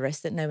it's a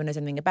virus that no one knows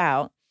anything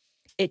about,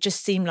 it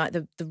just seemed like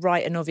the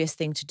right and obvious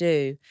thing to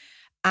do.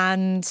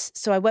 And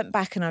so I went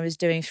back and I was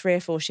doing 3 or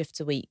 4 shifts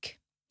a week.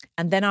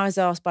 And then I was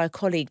asked by a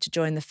colleague to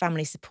join the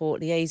family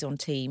support liaison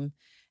team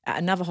at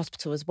another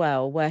hospital as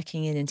well,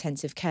 working in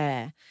intensive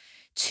care,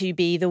 to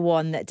be the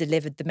one that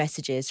delivered the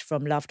messages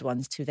from loved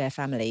ones to their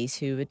families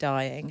who were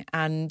dying.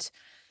 And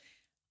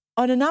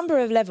on a number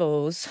of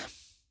levels,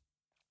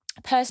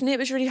 personally, it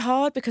was really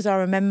hard because I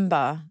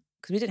remember,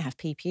 because we didn't have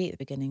PPE at the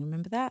beginning,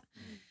 remember that?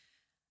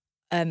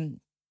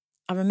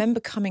 I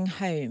remember coming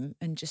home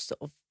and just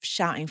sort of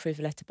shouting through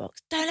the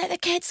letterbox, "Don't let the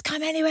kids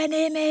come anywhere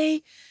near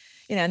me."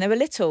 You know, and they were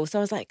little. So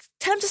I was like,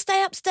 "Tell them to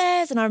stay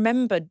upstairs." And I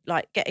remembered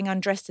like getting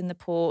undressed in the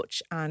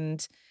porch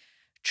and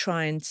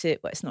trying to,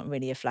 well, it's not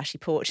really a flashy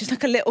porch. It's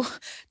like a little,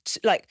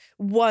 like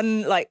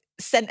 1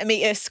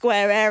 centimetre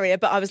square area.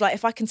 But I was like,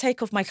 if I can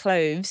take off my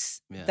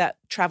clothes that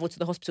travel to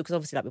the hospital, because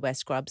obviously like we wear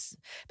scrubs,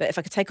 but if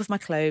I could take off my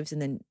clothes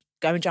and then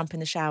go and jump in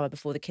the shower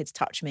before the kids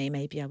touch me,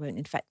 maybe I won't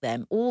infect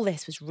them. All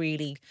this was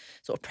really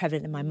sort of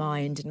prevalent in my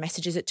mind, and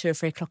messages at 2 or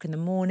 3 o'clock in the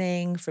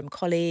morning from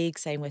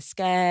colleagues saying we're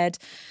scared.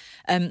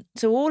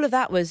 So all of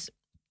that was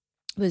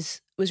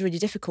really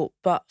difficult.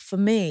 But for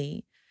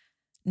me,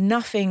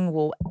 nothing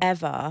will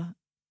ever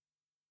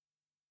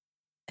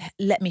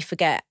let me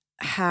forget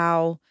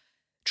how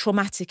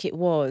traumatic it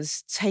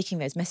was taking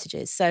those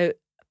messages. So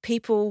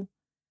people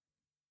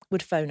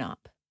would phone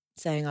up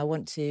saying, "I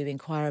want to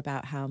inquire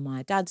about how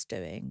my dad's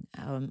doing,"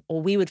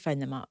 or we would phone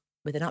them up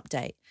with an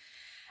update.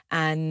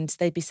 And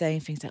they'd be saying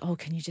things like, "Oh,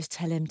 can you just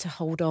tell him to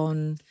hold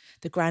on?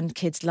 The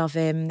grandkids love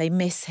him. They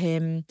miss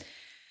him.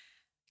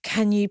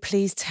 Can you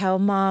please tell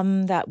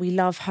mum that we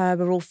love her?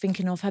 We're all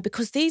thinking of her."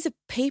 Because these are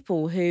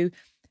people who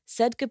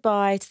said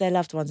goodbye to their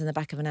loved ones in the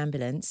back of an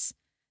ambulance,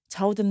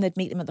 told them they'd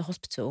meet them at the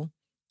hospital,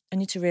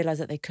 only to realise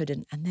that they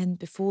couldn't. And then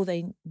before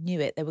they knew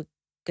it, they were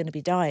going to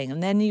be dying.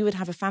 And then you would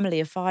have a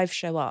family of 5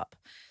 show up,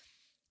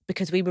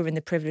 because we were in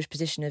the privileged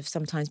position of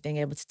sometimes being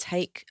able to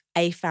take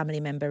a family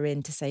member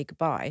in to say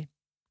goodbye.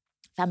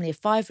 Family of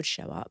 5 would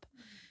show up.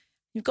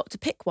 You've got to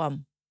pick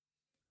one.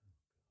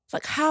 It's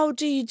like, how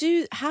do you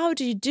do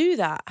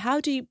that?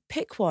 How do you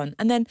pick one?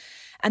 And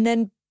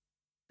then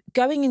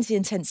going into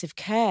intensive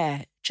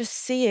care, just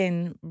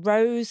seeing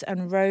rows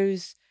and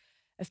rows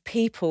of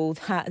people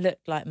that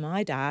looked like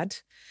my dad,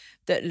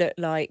 that looked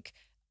like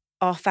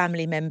our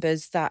family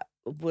members that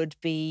would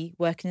be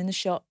working in the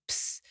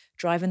shops,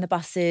 driving the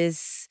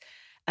buses,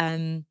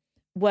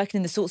 working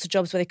in the sorts of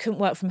jobs where they couldn't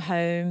work from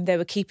home. They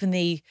were keeping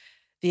the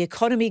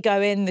economy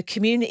going, the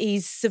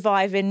communities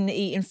surviving,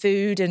 eating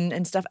food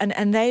and stuff.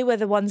 And they were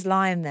the ones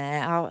lying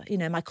there,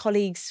 my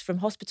colleagues from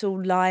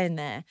hospital lying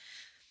there.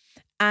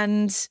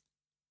 And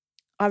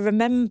I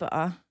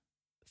remember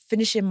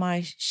finishing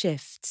my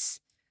shifts,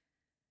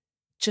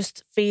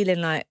 just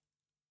feeling like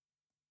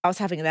I was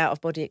having an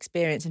out-of-body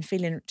experience and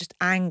feeling just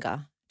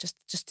anger,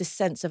 just this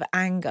sense of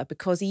anger,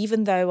 because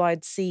even though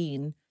I'd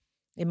seen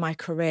in my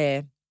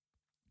career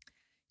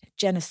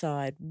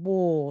genocide,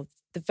 war,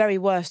 the very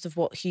worst of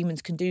what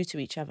humans can do to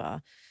each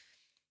other,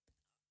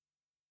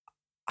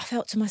 I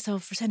felt to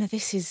myself, Rosanna,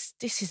 this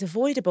is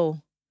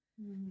avoidable.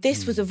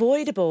 This was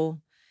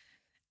avoidable.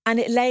 And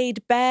it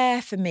laid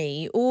bare for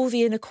me all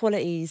the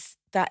inequalities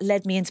that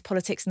led me into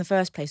politics in the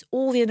first place,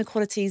 all the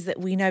inequalities that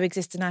we know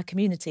exist in our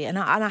community. And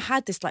I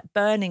had this like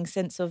burning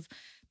sense of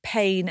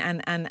pain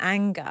and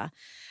anger.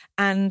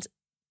 And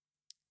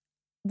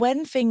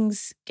when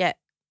things get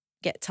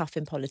tough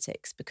in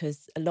politics,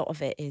 because a lot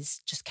of it is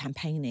just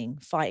campaigning,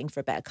 fighting for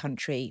a better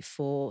country,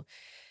 for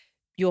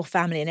your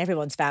family and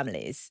everyone's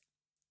families,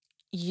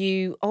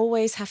 you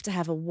always have to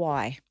have a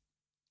why.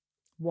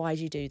 Why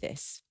do you do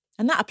this?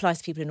 And that applies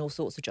to people in all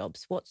sorts of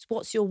jobs.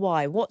 What's your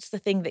why? What's the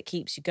thing that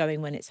keeps you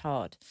going when it's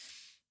hard?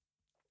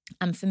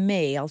 And for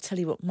me, I'll tell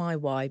you what my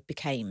why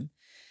became.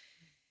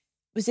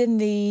 It was in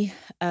the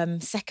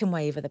second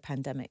wave of the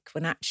pandemic,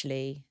 when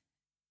actually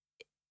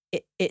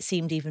it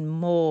seemed even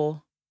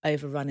more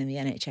overrun in the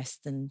NHS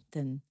than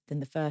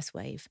the first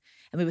wave.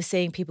 And we were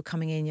seeing people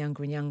coming in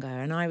younger and younger.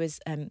 And I was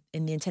in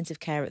the intensive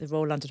care at the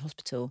Royal London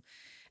Hospital,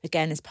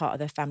 again as part of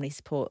the family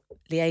support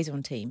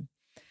liaison team.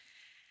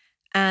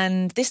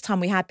 And this time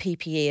we had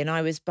PPE, and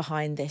I was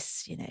behind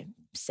this,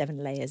 7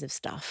 layers of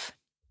stuff.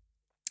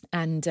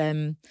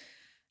 And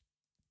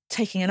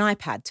taking an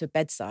iPad to a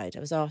bedside, I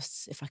was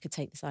asked if I could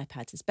take this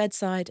iPad to this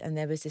bedside, and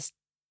there was this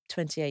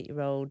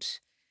 28-year-old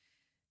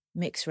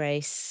mixed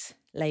race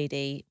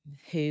lady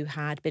who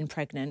had been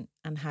pregnant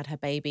and had her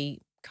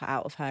baby cut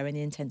out of her in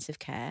the intensive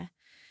care.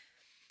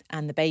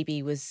 And the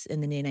baby was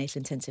in the neonatal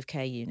intensive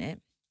care unit.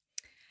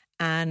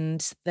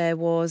 And there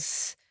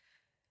was,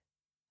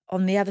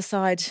 on the other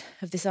side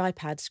of this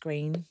iPad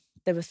screen,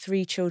 there were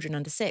 3 children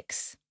under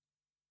 6.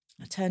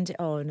 I turned it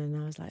on and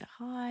I was like,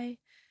 hi,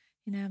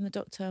 I'm the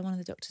doctor, one of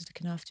the doctors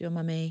looking after your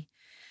mummy.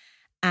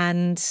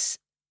 And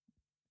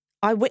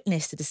I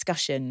witnessed a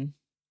discussion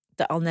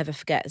that I'll never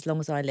forget as long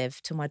as I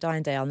live. Till my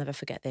dying day, I'll never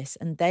forget this.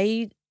 And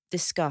they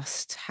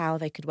discussed how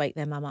they could wake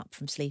their mum up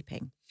from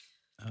sleeping.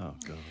 Oh,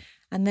 God.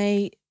 And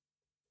they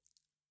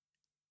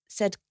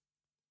said,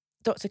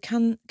 Doctor,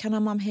 can our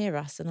mum hear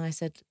us? And I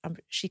said,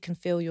 she can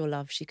feel your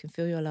love. She can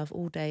feel your love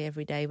all day,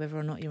 every day, whether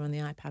or not you're on the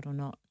iPad or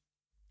not.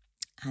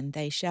 And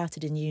they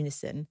shouted in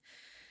unison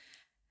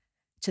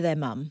to their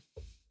mum,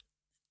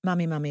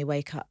 Mummy, mummy,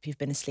 wake up. You've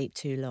been asleep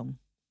too long.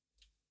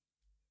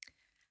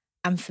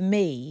 And for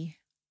me,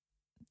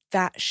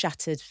 that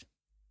shattered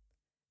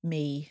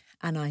me.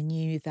 And I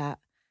knew that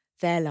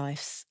their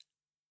lives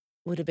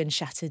would have been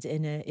shattered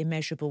in an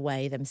immeasurable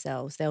way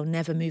themselves. They'll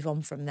never move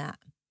on from that.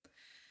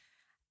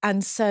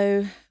 And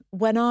so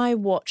when I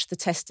watch the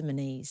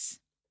testimonies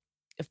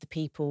of the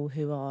people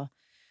who are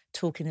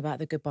talking about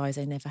the goodbyes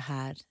they never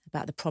had,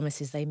 about the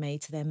promises they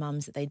made to their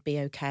mums that they'd be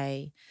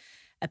okay,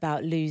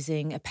 about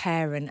losing a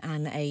parent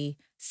and a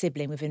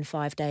sibling within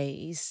 5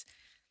 days,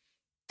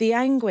 the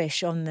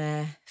anguish on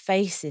their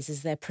faces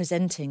as they're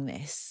presenting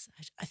this,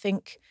 I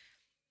think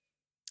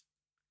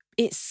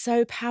it's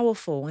so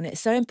powerful, and it's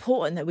so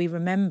important that we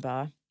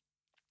remember,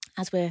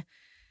 as we're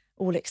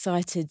all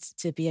excited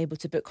to be able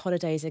to book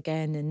holidays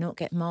again and not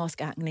get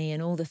mask acne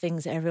and all the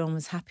things that everyone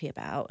was happy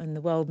about, and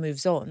the world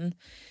moves on.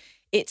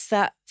 It's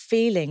that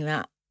feeling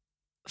that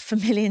for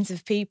millions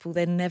of people,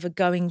 they're never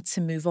going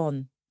to move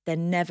on. They're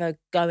never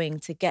going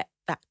to get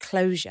that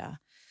closure.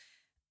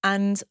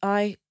 And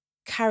I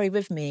carry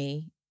with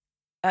me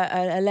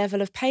a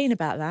level of pain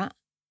about that,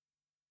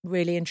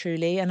 really and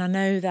truly. And I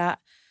know that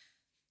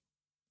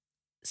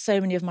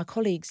so many of my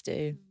colleagues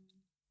do.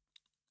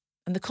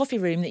 And the coffee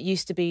room that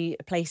used to be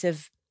a place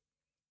of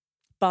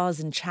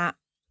buzz and chat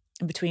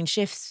in between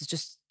shifts was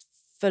just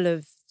full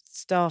of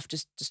staff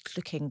just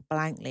looking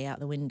blankly out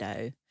the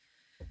window.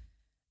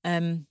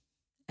 And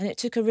it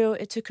took a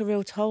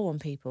real toll on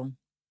people.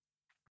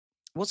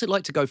 What's it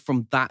like to go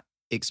from that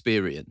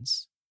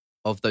experience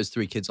of those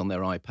 3 kids on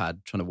their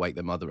iPad trying to wake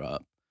their mother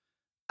up,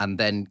 and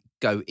then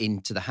go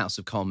into the House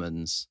of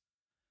Commons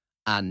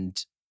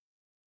and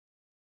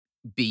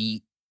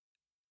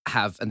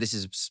and this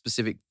is a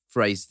specific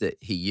phrase that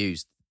he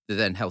used, the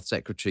then Health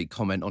Secretary,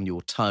 comment on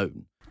your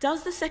tone.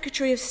 Does the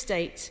Secretary of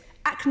State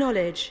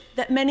acknowledge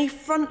that many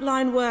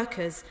frontline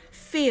workers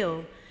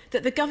feel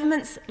that the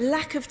government's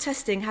lack of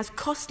testing has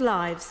cost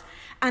lives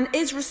and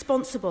is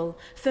responsible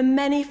for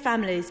many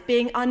families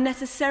being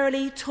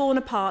unnecessarily torn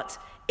apart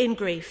in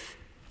grief?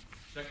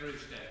 Secretary of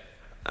State.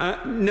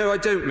 No, I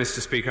don't, Mr.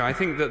 Speaker. I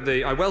think that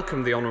I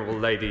welcome the Honourable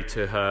Lady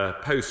to her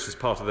post as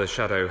part of the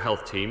Shadow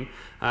Health team.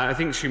 I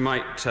think she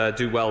might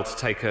do well to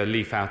take a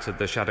leaf out of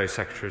the Shadow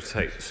Secretary of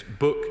State's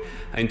book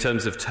in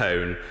terms of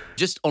tone.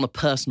 Just on a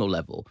personal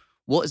level,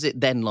 what is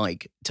it then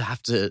like to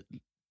have to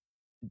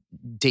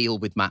deal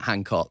with Matt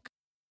Hancock?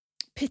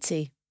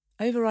 Pity,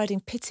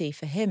 overriding pity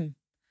for him.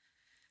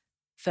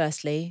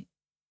 Firstly,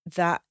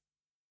 that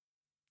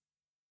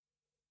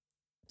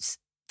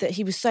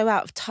he was so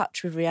out of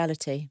touch with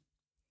reality.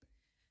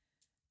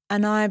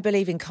 And I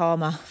believe in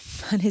karma,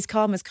 and his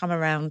karma's come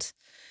around.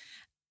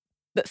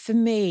 But for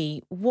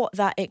me, what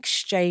that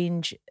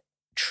exchange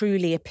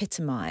truly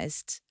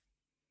epitomised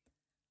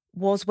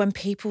was when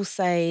people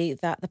say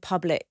that the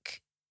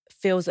public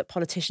feels that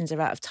politicians are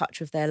out of touch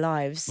with their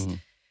lives. Mm-hmm.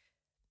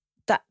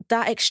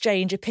 That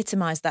exchange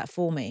epitomised that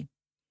for me.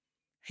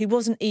 He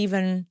wasn't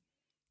even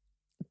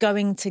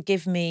going to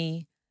give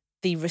me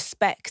the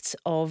respect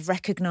of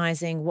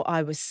recognising what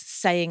I was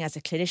saying as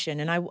a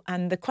clinician.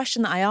 And the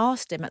question that I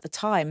asked him at the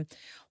time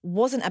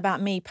wasn't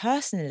about me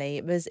personally.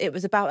 It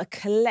was about a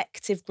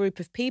collective group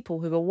of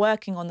people who were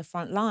working on the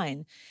front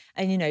line.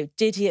 And,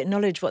 did he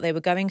acknowledge what they were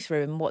going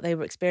through and what they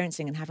were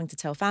experiencing and having to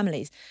tell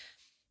families?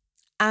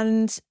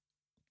 And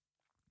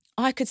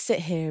I could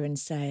sit here and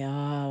say,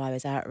 oh, I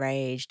was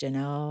outraged, and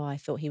oh, I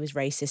thought he was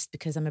racist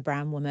because I'm a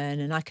brown woman.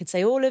 And I could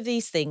say all of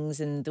these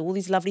things and all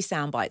these lovely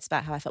sound bites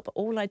about how I felt. But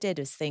all I did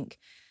was think,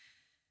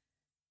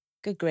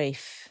 good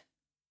grief,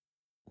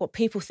 what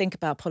people think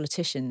about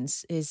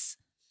politicians is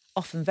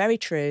often very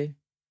true.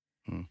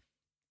 Mm.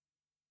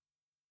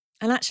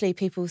 And actually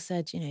people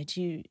said,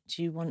 do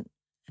you want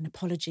an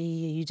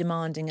apology? Are you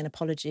demanding an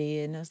apology?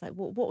 And I was like,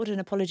 what would an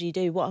apology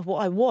do? What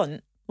I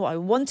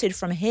wanted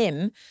from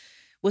him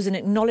was an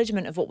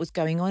acknowledgement of what was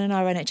going on in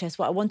our NHS.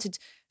 What I wanted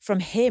from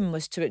him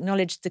was to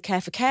acknowledge the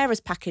Care for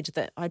Carers package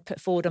that I'd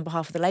put forward on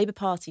behalf of the Labour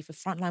Party for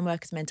frontline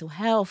workers' mental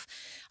health.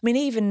 I mean,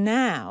 even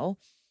now,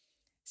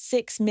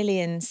 6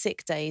 million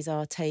sick days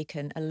are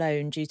taken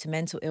alone due to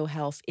mental ill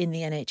health in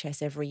the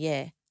NHS every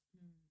year.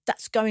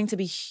 That's going to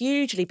be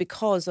hugely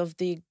because of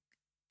the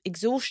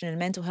exhaustion and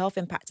mental health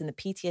impact and the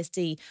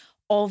PTSD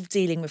of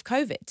dealing with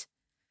COVID.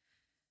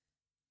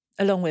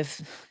 along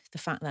with the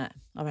fact that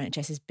our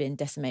NHS has been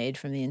decimated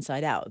from the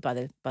inside out by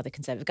the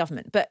Conservative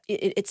government. But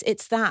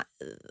it's that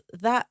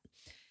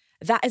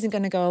isn't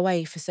going to go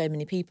away for so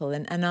many people.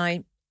 And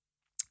I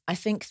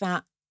think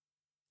that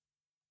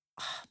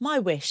my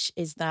wish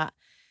is that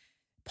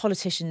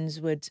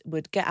politicians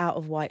would get out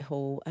of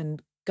Whitehall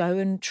and go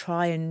and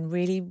try and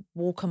really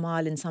walk a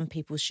mile in some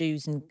people's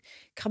shoes and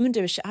come and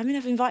do a shift. I mean,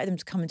 I've invited them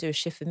to come and do a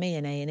shift for me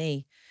in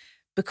A&E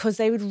because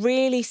they would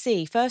really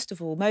see, first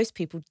of all, most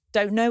people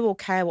don't know or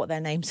care what their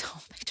names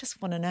are. They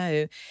just want to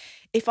know,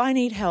 if I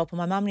need help or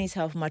my mum needs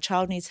help or my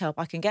child needs help,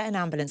 I can get an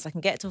ambulance, I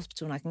can get to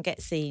hospital and I can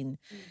get seen.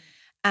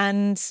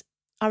 And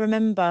I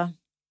remember,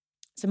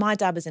 so my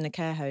dad was in a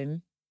care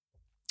home,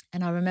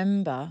 and I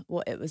remember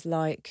what it was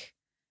like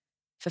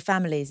for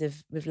families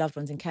with loved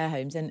ones in care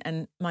homes.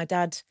 And my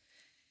dad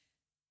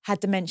had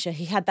dementia.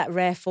 He had that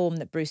rare form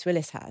that Bruce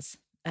Willis has,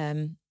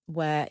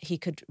 where he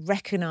could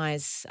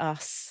recognise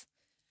us,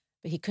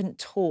 but he couldn't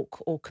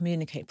talk or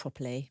communicate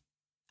properly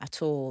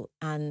at all.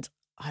 And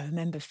I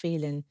remember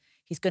feeling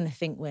he's going to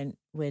think we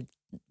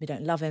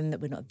don't love him,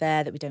 that we're not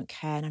there, that we don't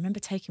care. And I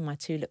remember taking my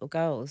two little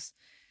girls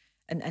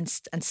and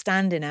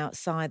standing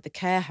outside the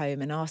care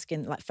home and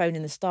asking, like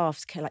phoning the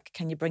staff, like,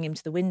 can you bring him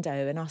to the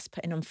window? And us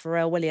putting on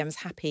Pharrell Williams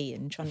Happy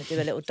and trying to do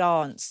a little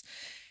dance,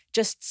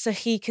 just so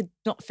he could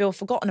not feel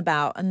forgotten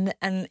about.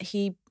 And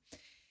he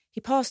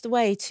passed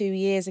away 2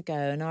 years ago.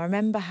 And I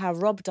remember how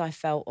robbed I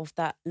felt of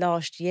that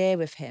last year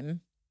with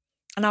him.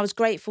 And I was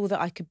grateful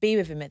that I could be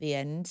with him at the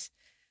end.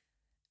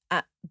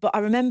 But I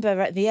remember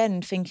at the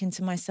end thinking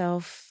to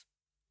myself,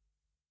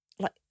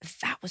 like,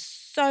 that was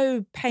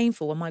so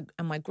painful,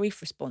 and my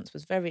grief response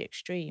was very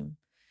extreme.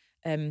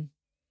 But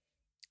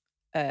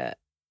at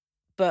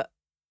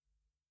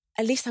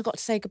least I got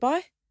to say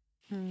goodbye.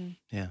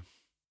 Yeah.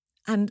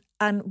 And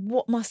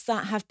what must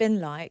that have been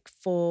like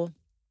for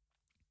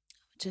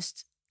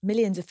just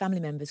millions of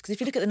family members? Because if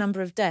you look at the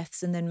number of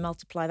deaths and then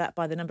multiply that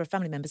by the number of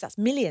family members, that's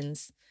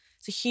millions.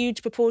 It's a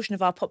huge proportion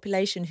of our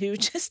population who are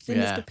just in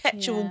this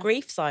perpetual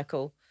grief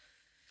cycle.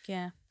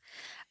 Yeah.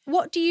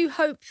 What do you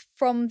hope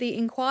from the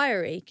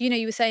inquiry? You know,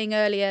 you were saying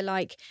earlier,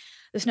 like,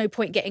 there's no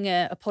point getting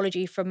an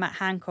apology from Matt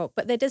Hancock,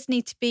 but there does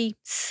need to be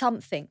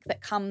something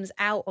that comes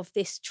out of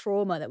this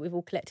trauma that we've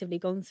all collectively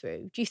gone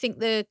through. Do you think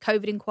the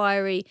COVID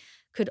inquiry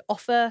could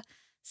offer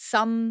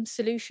some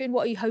solution?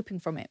 What are you hoping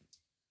from it?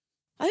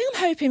 I think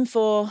I'm hoping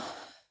for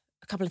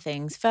a couple of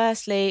things.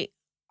 Firstly,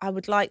 I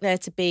would like there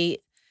to be,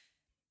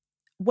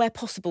 where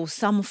possible,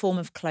 some form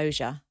of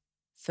closure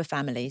for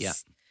families. Yeah.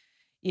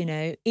 You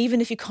know,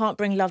 even if you can't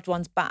bring loved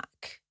ones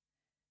back,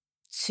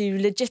 to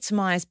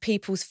legitimise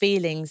people's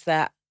feelings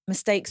that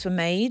mistakes were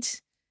made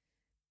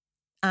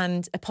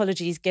and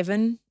apologies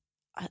given.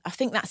 I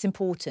think that's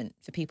important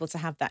for people to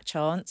have that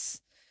chance.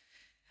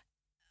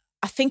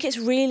 I think it's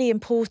really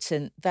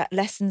important that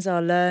lessons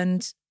are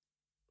learned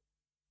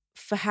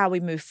for how we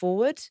move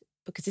forward,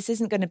 because this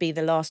isn't going to be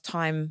the last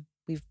time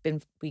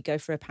we go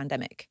through a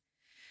pandemic.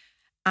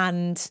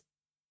 And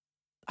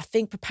I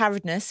think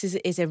preparedness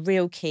is a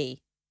real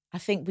key. I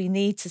think we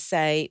need to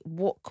say,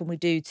 what can we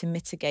do to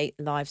mitigate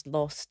lives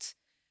lost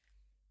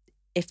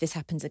if this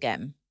happens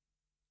again?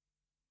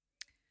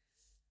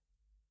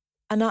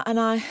 And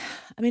I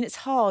mean, it's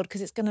hard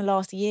because it's going to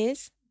last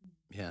years.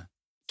 Yeah.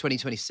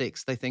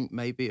 2026, they think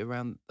maybe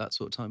around that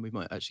sort of time we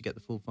might actually get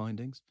the full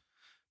findings.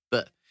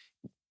 But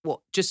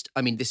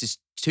this is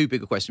too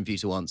big a question for you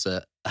to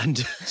answer. And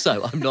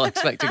so I'm not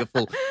expecting a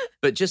full,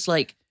 but just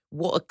like,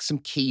 what are some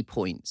key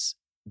points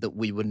that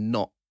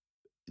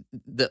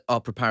that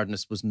our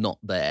preparedness was not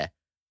there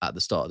at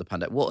the start of the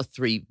pandemic? What are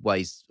 3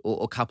 ways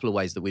or a couple of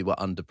ways that we were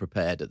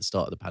underprepared at the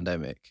start of the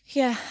pandemic?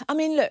 Yeah, I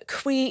mean,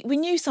 look, we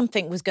knew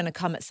something was going to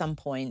come at some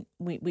point.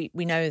 We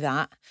know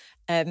that.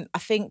 I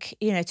think,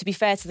 you know, to be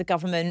fair to the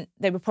government,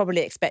 they were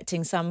probably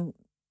expecting some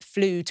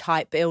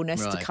flu-type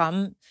illness to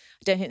come.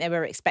 I don't think they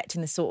were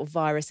expecting the sort of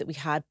virus that we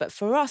had. But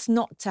for us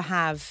not to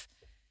have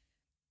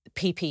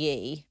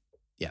PPE,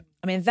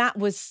 I mean, that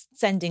was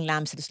sending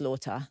lambs to the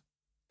slaughter.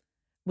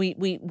 We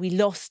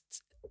lost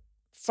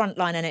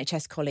frontline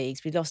NHS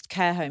colleagues. We lost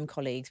care home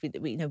colleagues.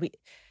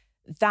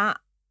 That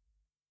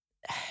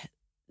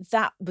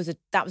was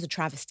a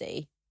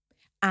travesty,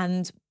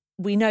 and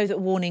we know that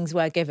warnings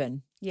were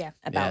given.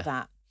 About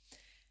that,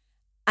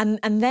 and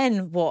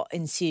then what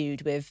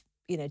ensued with,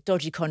 you know,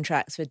 dodgy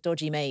contracts with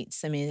dodgy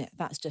mates. I mean,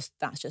 that's just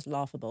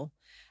laughable.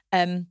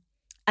 And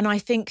I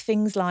think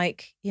things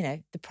like, you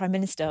know, the Prime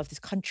Minister of this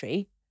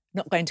country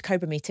not going to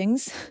Cobra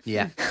meetings.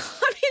 Yeah.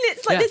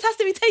 It's like, this has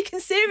to be taken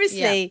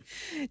seriously.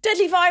 Yeah.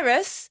 Deadly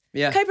virus,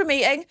 Cobra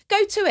meeting,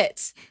 go to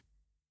it.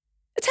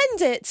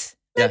 Attend it.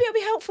 Maybe it'll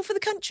be helpful for the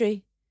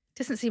country.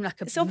 Doesn't seem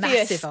like a it's massive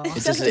obvious. ask.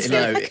 It doesn't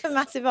seem like a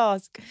massive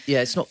ask.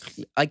 Yeah, it's not.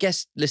 I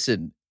guess,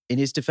 listen, in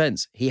his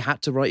defence, he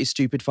had to write his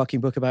stupid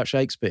fucking book about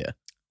Shakespeare.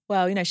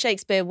 Well, you know,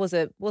 Shakespeare was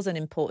an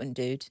important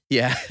dude.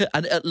 Yeah,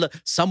 and look,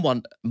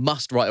 someone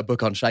must write a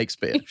book on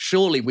Shakespeare.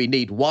 Surely we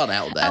need one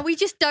out there. And we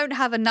just don't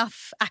have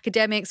enough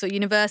academics or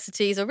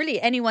universities or really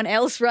anyone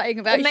else writing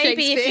about Shakespeare.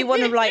 Maybe if you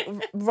want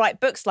to write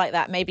books like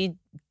that, maybe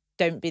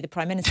don't be the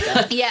Prime Minister.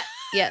 Yeah.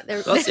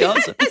 That's the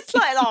answer. It's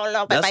like a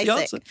little bit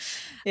That's basic.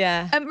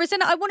 Yeah.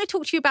 Rosanna, I want to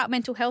talk to you about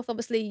mental health.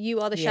 Obviously,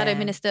 you are the Shadow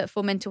Minister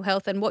for Mental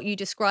Health, and what you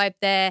described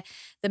there,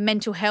 the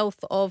mental health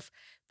of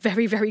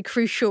very, very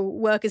crucial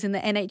workers in the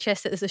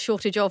NHS that there's a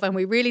shortage of and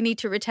we really need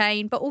to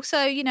retain, but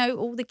also, you know,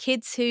 all the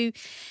kids who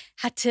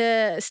had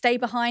to stay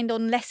behind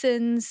on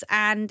lessons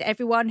and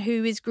everyone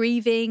who is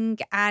grieving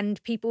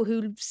and people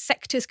who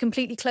sectors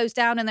completely closed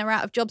down and they're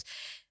out of jobs.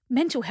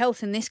 Mental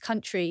health in this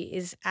country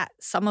is at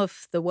some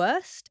of the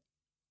worst.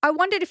 I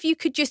wondered if you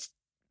could just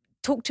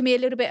talk to me a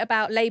little bit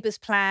about Labour's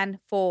plan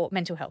for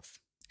mental health.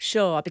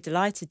 Sure, I'd be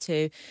delighted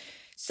to.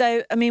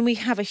 So, I mean, we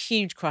have a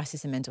huge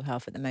crisis in mental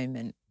health at the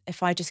moment.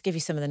 If I just give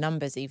you some of the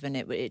numbers even,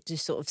 it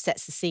just sort of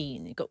sets the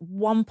scene. You've got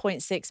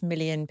 1.6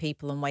 million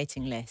people on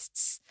waiting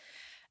lists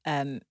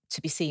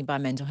to be seen by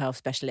mental health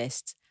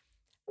specialists.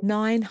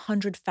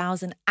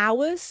 900,000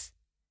 hours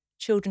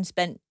children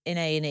spent in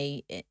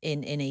A&E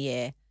in a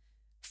year.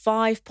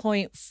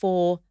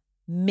 5.4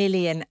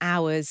 million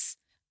hours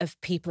of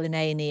people in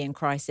A&E in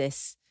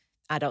crisis,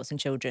 adults and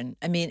children.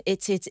 I mean,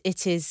 it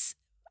is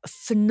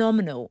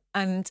phenomenal.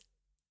 And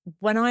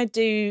when I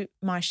do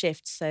my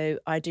shifts, so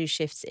I do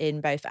shifts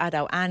in both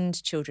adult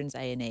and children's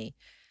A&E,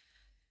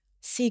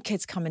 see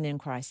kids coming in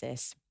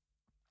crisis,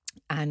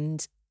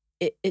 and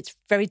it's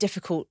very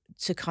difficult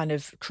to kind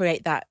of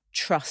create that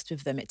trust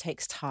with them. It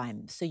takes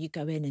time. So you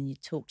go in and you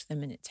talk to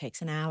them and it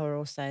takes an hour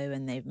or so,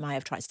 and they might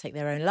have tried to take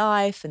their own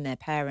life, and their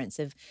parents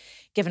have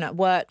given up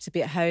work to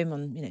be at home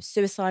on, you know,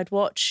 suicide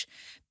watch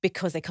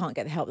because they can't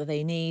get the help that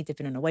they need. They've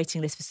been on a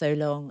waiting list for so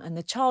long. And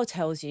the child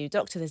tells you,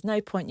 doctor, there's no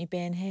point in you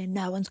being here.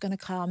 No one's going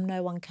to come.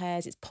 No one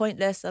cares. It's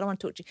pointless. I don't want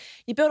to talk to you.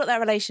 You build up that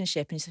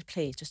relationship and you say,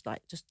 please,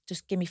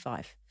 just give me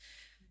 5.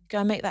 Go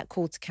and make that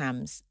call to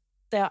CAMS.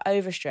 They are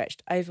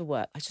overstretched,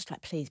 overworked. I was just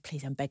like, please,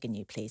 I'm begging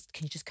you, please.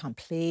 Can you just come,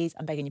 please?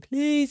 I'm begging you,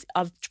 please.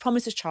 I've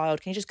promised this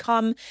child. Can you just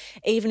come?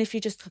 Even if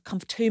you just come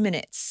for 2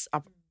 minutes,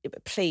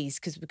 please,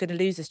 because we're going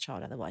to lose this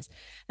child otherwise.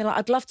 They're like,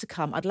 I'd love to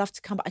come, but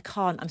I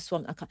can't. I'm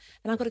swamped. I can't.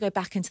 Then I've got to go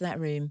back into that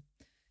room.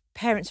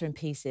 Parents are in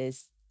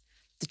pieces.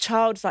 The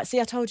child's like, see,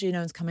 I told you no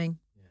one's coming.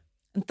 Yeah.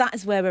 And that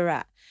is where we're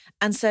at.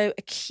 And so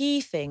a key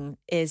thing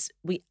is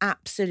we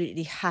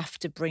absolutely have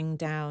to bring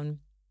down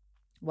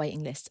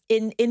waiting lists.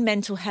 In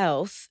mental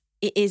health,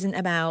 it isn't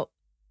about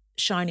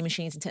shiny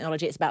machines and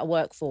technology, it's about a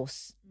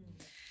workforce.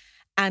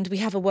 And we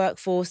have a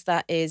workforce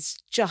that is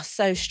just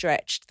so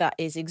stretched, that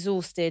is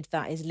exhausted,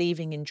 that is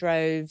leaving in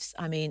droves.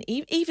 I mean,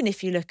 even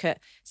if you look at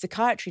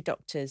psychiatry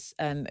doctors,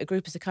 a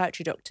group of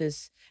psychiatry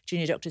doctors,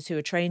 junior doctors who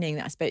are training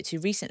that I spoke to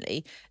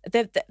recently,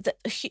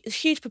 a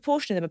huge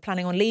proportion of them are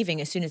planning on leaving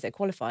as soon as they're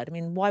qualified. I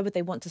mean, why would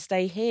they want to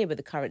stay here with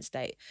the current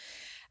state?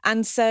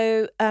 And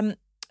so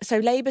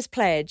Labour's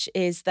pledge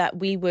is that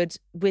we would,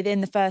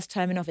 within the first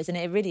term in office, and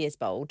it really is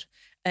bold,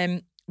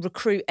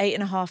 recruit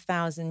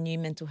 8,500 new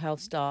mental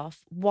health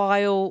staff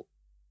while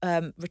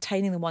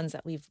retaining the ones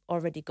that we've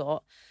already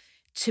got,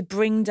 to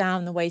bring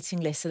down the waiting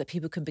list so that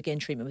people can begin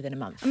treatment within a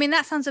month. I mean,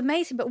 that sounds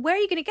amazing, but where are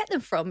you going to get them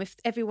from if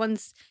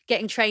everyone's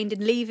getting trained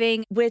and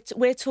leaving?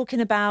 We're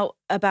talking about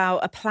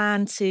a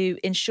plan to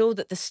ensure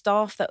that the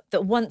staff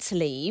that want to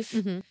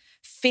leave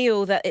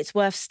feel that it's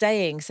worth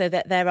staying, so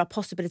that there are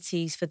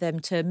possibilities for them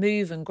to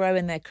move and grow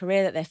in their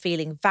career, that they're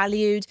feeling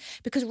valued.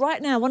 Because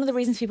right now, one of the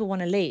reasons people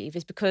want to leave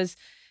is because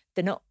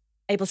they're not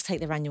able to take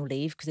their annual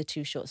leave because they're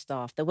too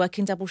short-staffed. They're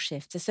working double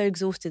shifts. They're so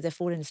exhausted, they're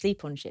falling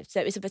asleep on shifts.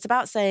 So it's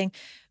about saying,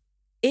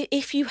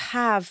 if you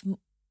have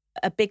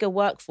a bigger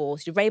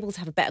workforce, you're able to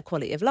have a better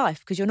quality of life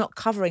because you're not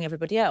covering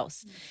everybody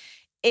else.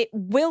 It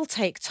will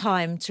take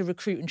time to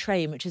recruit and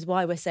train, which is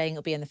why we're saying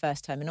it'll be in the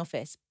first term in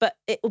office. But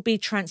it will be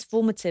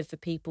transformative for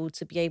people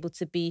to be able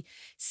to be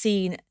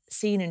seen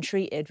and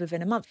treated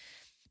within a month.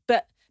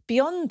 But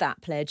beyond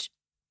that pledge,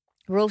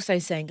 we're also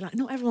saying, like,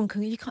 not everyone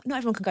can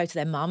go to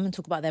their mum and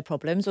talk about their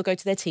problems, or go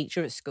to their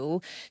teacher at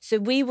school. So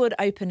we would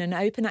open an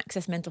open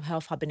access mental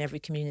health hub in every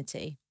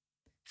community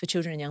for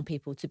children and young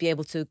people to be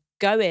able to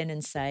go in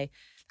and say,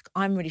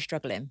 I'm really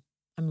struggling.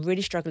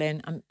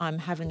 I'm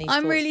having these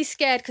I'm thoughts. really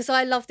scared because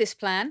I love this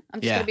plan.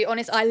 I'm just going to be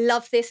honest. I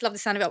love the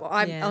sound of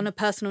it. On a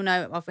personal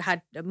note, I've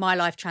had my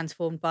life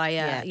transformed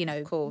by,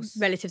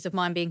 relatives of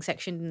mine being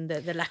sectioned,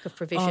 the lack of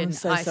provision. I'm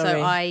so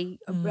sorry.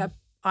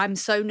 I'm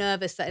so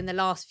nervous that in the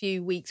last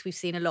few weeks we've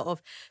seen a lot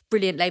of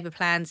brilliant Labour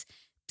plans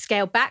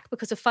scale back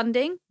because of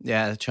funding.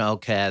 Yeah, the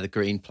childcare, the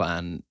Green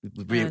Plan,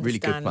 really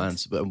good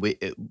plans. But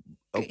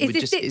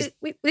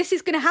this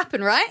is going to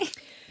happen, right?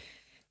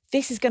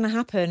 This is going to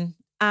happen.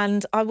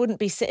 And I wouldn't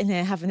be sitting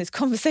here having this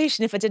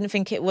conversation if I didn't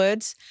think it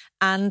would.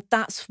 And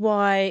that's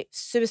why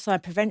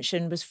suicide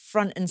prevention was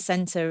front and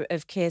centre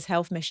of Keir's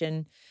health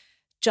mission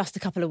just a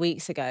couple of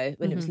weeks ago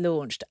when it was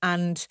launched.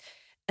 And,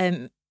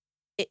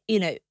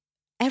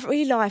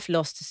 every life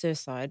lost to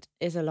suicide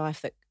is a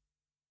life that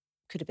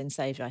could have been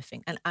saved, I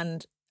think. And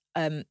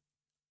I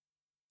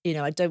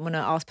don't want to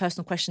ask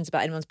personal questions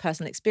about anyone's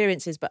personal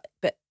experiences, but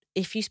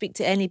if you speak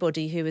to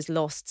anybody who has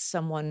lost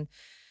someone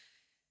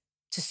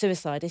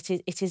suicide.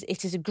 It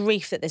is a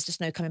grief that there's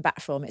just no coming back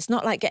from. It's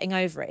not like getting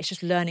over it. It's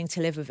just learning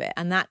to live with it.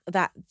 And that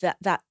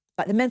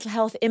like the mental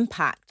health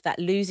impact that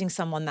losing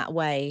someone that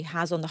way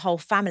has on the whole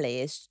family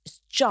is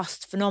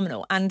just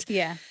phenomenal. And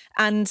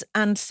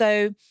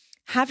so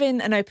having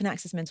an open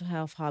access mental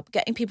health hub,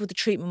 getting people the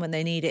treatment when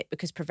they need it,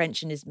 because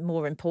prevention is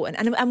more important.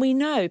 And we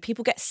know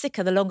people get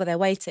sicker the longer they're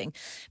waiting.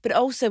 But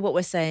also what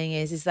we're saying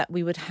is that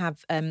we would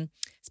have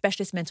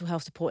specialist mental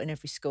health support in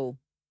every school.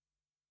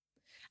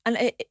 And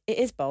it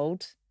is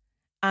bold.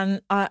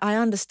 And I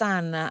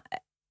understand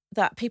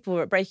that people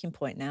are at breaking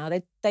point now.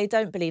 They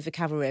don't believe the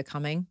cavalry are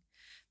coming.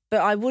 But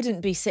I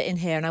wouldn't be sitting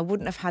here and I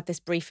wouldn't have had this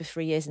brief for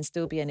 3 years and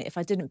still be in it if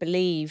I didn't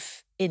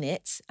believe in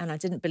it and I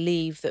didn't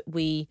believe that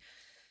we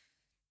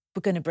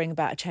were going to bring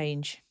about a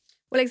change.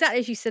 Well, exactly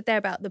as you said there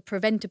about the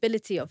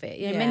preventability of it.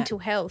 Mental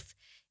health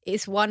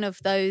is one of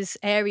those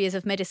areas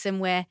of medicine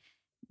where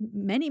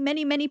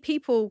many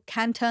people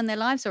can turn their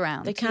lives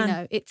around. They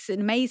can. It's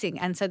amazing.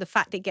 And so the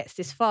fact it gets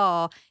this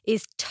far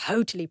is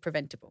totally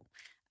preventable.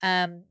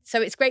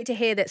 So it's great to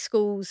hear that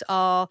schools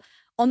are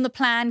on the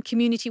plan,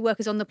 community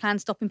workers on the plan,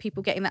 stopping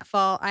people getting that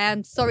far. I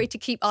am sorry to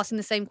keep asking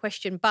the same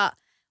question, but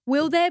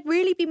will there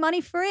really be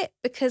money for it?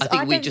 Because I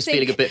think we're just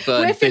feeling a bit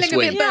burned this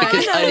week.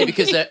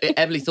 Because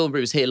Emily Thornbury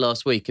was here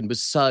last week and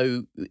was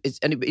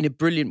in a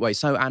brilliant way,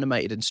 so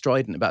animated and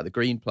strident about the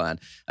Green Plan.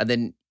 And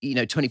then,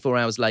 24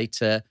 hours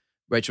later,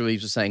 Rachel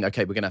Reeves was saying,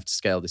 okay, we're going to have to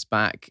scale this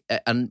back.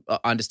 And I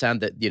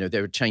understand that,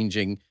 there are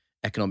changing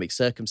economic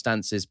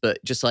circumstances, but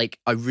just like,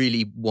 I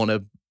really want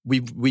to, we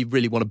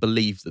really want to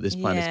believe that this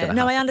plan is going to happen.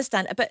 No, I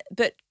understand. But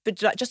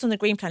like just on the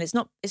Green Plan, it's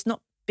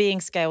not being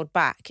scaled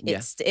back.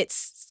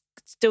 It's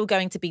still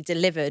going to be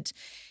delivered.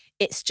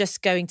 It's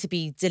just going to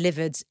be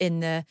delivered in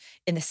the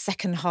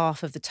second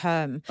half of the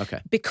term.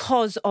 Okay.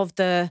 Because of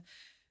the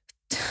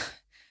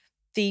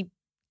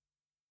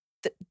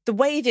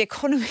way the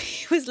economy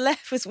was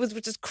left was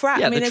just crap.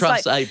 Yeah, I mean, the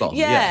Truss A-bomb.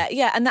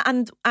 Yeah,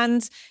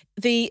 and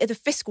the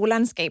fiscal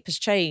landscape has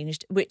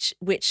changed,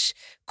 which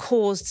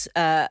caused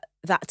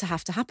that to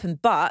have to happen.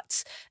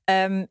 But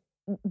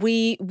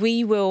we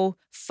will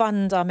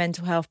fund our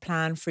mental health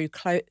plan through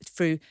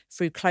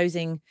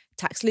closing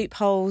tax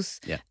loopholes.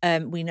 Yeah.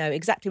 We know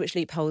exactly which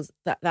loopholes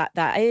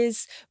that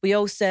is. We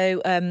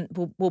also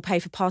will pay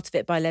for part of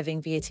it by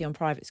levying VAT on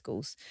private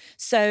schools.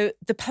 So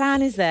the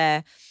plan is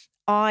there.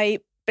 I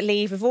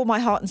believe with all my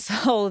heart and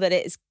soul that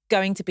it's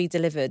going to be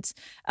delivered.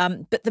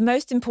 But the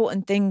most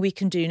important thing we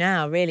can do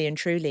now, really and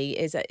truly,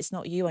 is that it's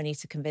not you I need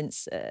to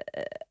convince.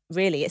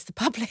 Really, it's the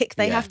public.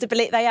 They have to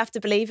believe. They have to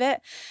believe it,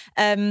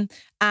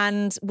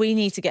 and we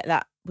need to get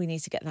that. We need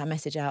to get that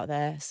message out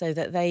there so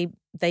that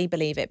they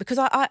believe it. Because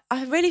I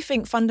really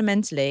think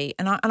fundamentally,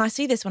 and I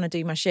see this when I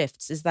do my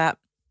shifts, is that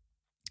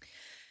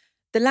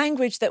the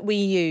language that we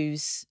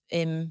use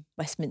in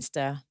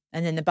Westminster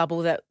and in the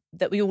bubble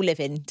that we all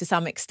live in to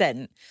some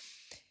extent,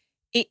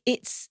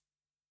 it's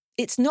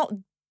not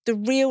the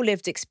real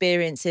lived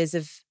experiences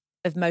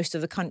of most of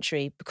the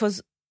country,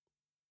 because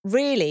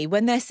really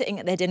when they're sitting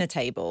at their dinner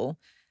table,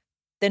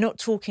 they're not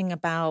talking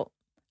about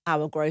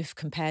our growth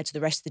compared to the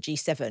rest of the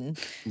G7.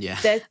 Yeah.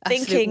 They're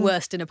thinking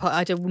worst dinner party.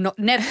 I do not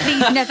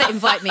please never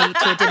invite me to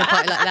a dinner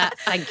party like that.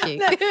 Thank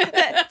you.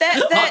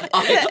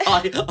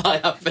 I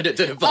have been at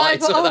dinner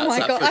parties. Oh my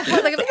God. I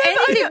can't think of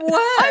anything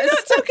worse. I'm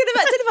not talking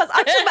about dinner parties.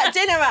 I'm talking about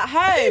dinner at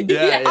home.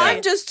 Yeah.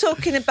 I'm just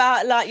talking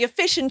about like your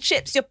fish and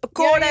chips, your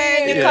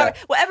pakora, your curry,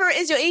 whatever it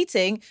is you're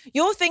eating.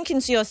 You're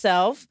thinking to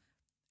yourself,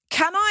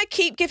 can I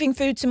keep giving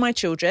food to my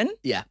children?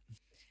 Yeah.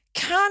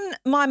 Can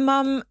my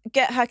mum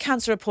get her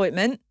cancer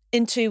appointment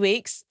in 2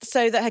 weeks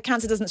so that her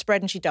cancer doesn't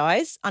spread and she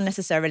dies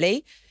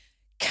unnecessarily?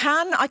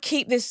 Can I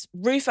keep this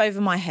roof over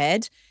my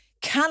head?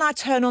 Can I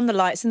turn on the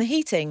lights and the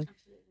heating?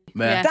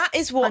 Yeah. That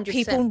is what 100%.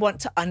 people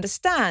want to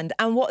understand.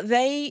 And what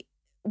they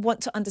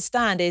want to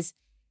understand is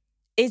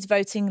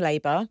voting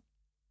Labour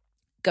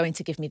going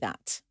to give me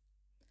that?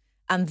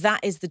 And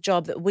that is the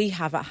job that we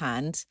have at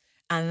hand.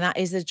 And that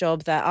is the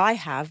job that I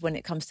have when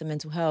it comes to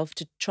mental health,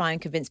 to try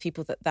and convince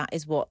people that that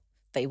is what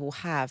they will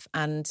have.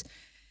 And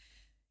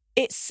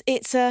it's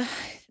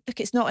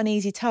not an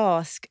easy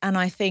task, and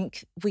I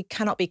think we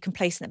cannot be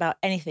complacent about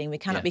anything. We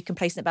cannot be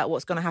complacent about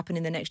what's going to happen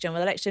in the next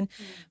general election.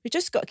 We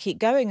just got to keep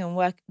going and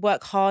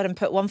work hard and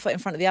put one foot in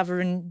front of the other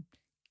and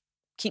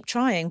keep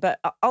trying. But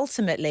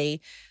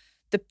ultimately,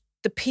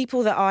 the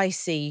people that I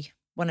see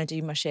when I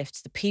do my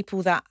shifts, the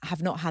people that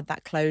have not had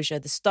that closure,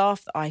 the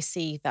staff that I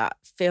see that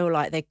feel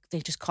like they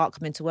just can't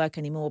come into work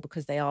anymore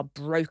because they are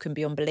broken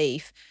beyond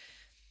belief,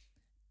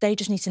 they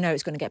just need to know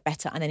it's going to get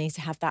better, and they need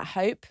to have that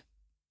hope.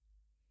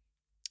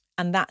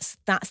 And that's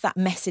that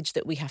message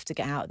that we have to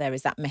get out there,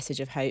 is that message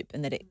of hope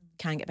and that it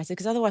can get better.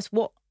 Because otherwise,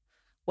 what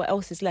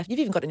else is left? You've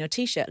even got on your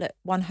T-shirt, look,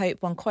 one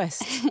hope, one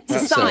quest. It's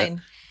a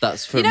sign.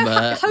 That's from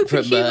hope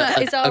and humour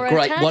is our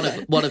great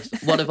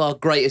one of our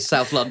greatest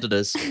South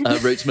Londoners,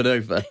 Roots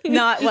Manoeuvre.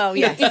 No, well,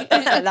 yes,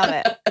 I love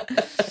it.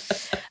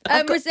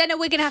 Rosanna,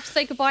 we're going to have to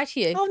say goodbye to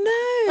you. Oh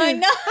no! I know.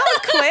 That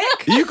was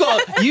quick. You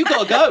got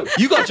to go.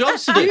 You got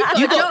jobs to do.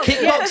 You got job,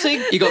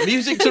 kickboxing. You got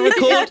music to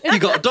record. You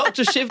got a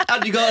doctor shift,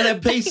 and you got an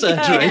MP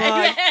surgery.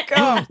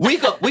 Oh my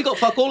God. We got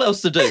fuck all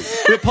else to do.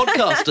 We're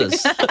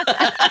podcasters.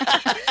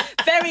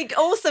 Very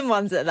awesome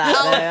ones at that.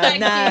 Oh, though.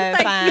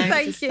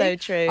 thank you. It's so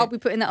true. I'll be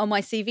putting that on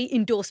my CV,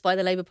 endorsed by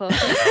the Labour Party.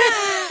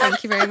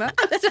 Thank you very much.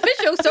 That's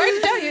official. Sorry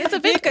to tell you, it's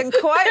official. You can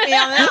quote me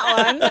on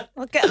that one.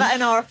 We'll get that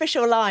in our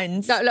official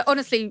lines. No, look,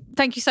 honestly,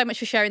 thank you so much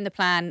for sharing the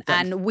plan,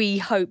 and we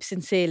hope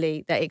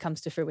sincerely that it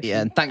comes to fruition.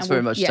 Yeah, and thanks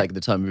very much for taking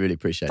the time. We really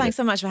appreciate it. Thanks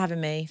so much for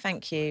having me.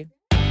 Thank you.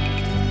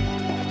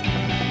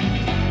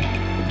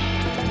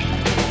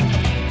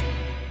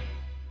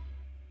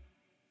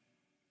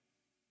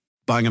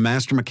 Buying a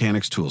Master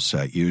Mechanics tool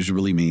set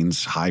usually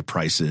means high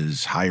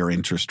prices, higher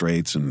interest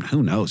rates, and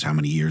who knows how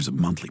many years of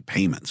monthly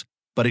payments.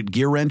 But at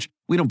GearWrench,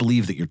 we don't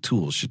believe that your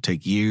tools should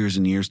take years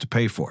and years to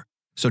pay for.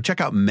 So check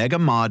out Mega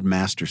Mod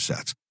Master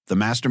Sets, the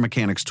Master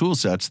Mechanics tool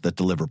sets that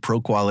deliver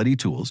pro-quality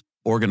tools,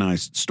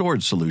 organized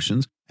storage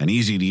solutions, an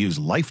easy-to-use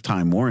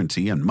lifetime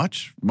warranty, and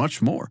much,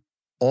 much more.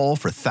 All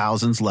for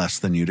thousands less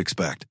than you'd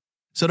expect.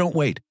 So don't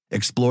wait.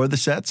 Explore the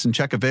sets and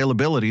check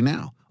availability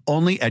now.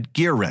 Only at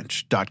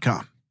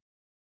GearWrench.com.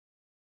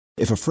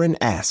 If a friend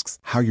asks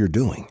how you're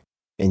doing,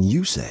 and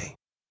you say,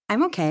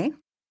 I'm okay.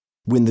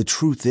 when the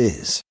truth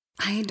is,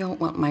 I don't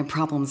want my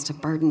problems to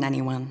burden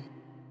anyone.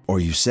 or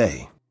you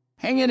say,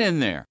 Hang it in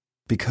there.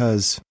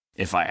 because,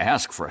 If I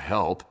ask for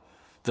help,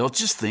 they'll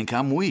just think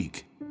I'm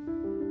weak.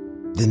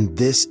 then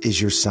this is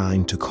your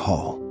sign to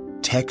call,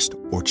 text,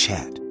 or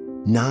chat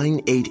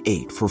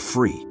 988 for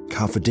free,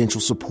 confidential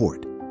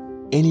support.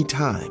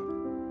 Anytime.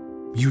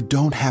 You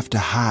don't have to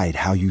hide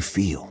how you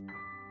feel.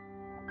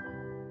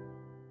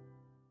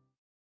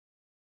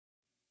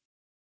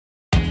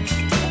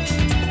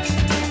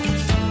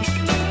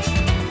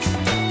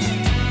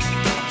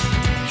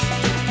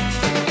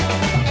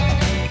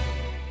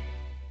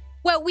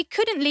 Well, we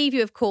couldn't leave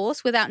you, of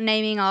course, without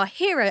naming our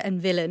hero and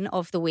villain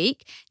of the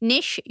week.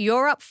 Nish,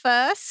 you're up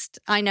first.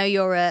 I know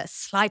you're a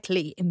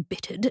slightly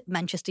embittered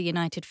Manchester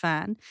United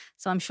fan,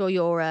 so I'm sure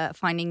you're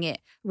finding it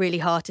really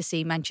hard to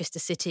see Manchester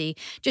City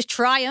just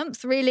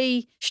triumph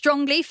really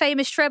strongly,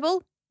 famous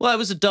treble. Well, it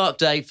was a dark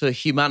day for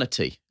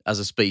humanity as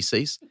a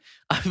species.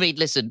 I mean,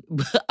 listen,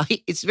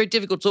 it's very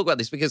difficult to talk about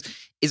this because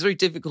it's very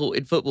difficult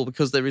in football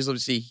because there is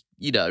obviously,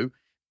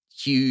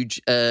 huge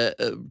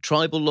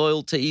tribal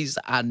loyalties,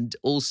 and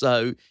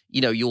also,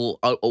 you're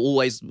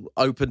always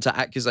open to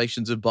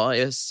accusations of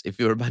bias if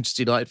you're a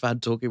Manchester United fan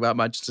talking about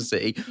Manchester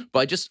City.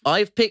 But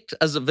I've picked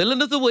as a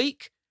villain of the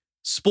week,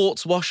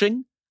 sports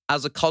washing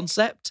as a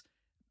concept.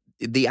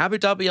 The Abu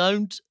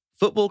Dhabi-owned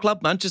football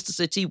club, Manchester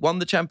City, won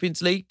the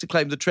Champions League to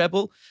claim the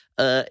treble.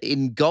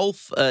 In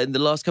golf, in the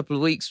last couple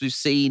of weeks, we've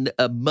seen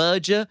a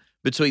merger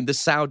between the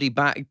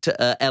Saudi-backed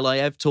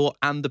LIV Tour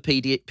and the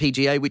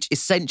PGA, which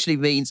essentially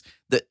means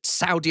that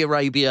Saudi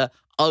Arabia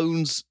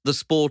owns the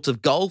sport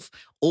of golf.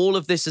 All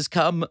of this has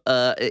come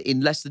in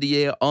less than a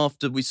year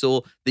after we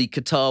saw the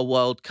Qatar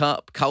World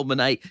Cup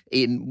culminate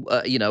in,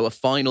 a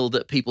final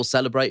that people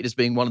celebrated as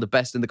being one of the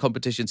best in the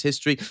competition's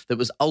history, that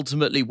was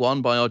ultimately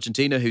won by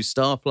Argentina, whose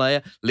star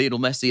player, Lionel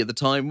Messi at the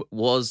time,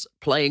 was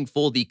playing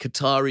for the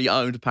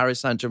Qatari-owned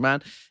Paris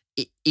Saint-Germain.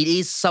 It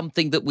is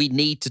something that we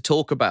need to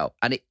talk about,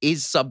 and it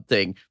is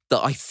something that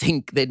I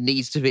think there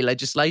needs to be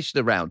legislation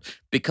around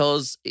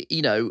because,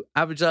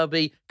 Abu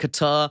Dhabi,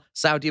 Qatar,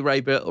 Saudi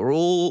Arabia are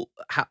all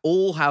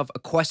have a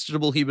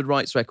questionable human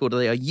rights record.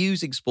 They are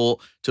using sport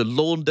to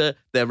launder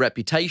their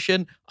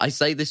reputation. I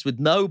say this with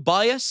no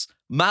bias,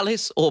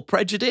 malice, or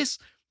prejudice,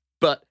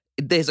 but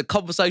there's a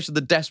conversation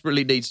that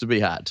desperately needs to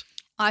be had.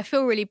 I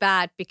feel really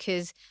bad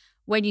because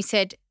when you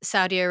said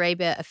Saudi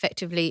Arabia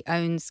effectively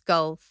owns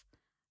golf,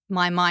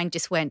 my mind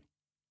just went,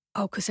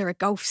 because they're a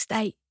Gulf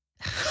state.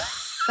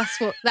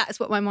 That's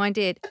what my mind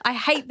did. I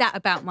hate that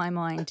about my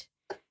mind.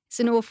 It's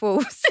an awful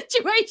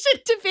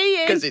situation to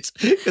be in.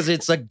 Because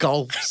it's a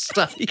Gulf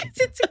state. Because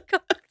it's a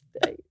Gulf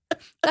state.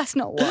 That's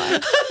not why.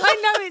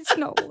 I know it's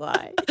not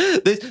why.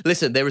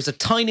 Listen, there is a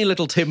tiny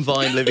little Tim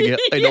Vine living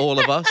in all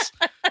of us,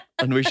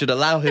 and we should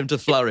allow him to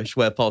flourish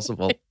where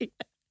possible.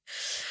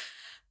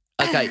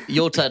 Okay,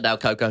 your turn now,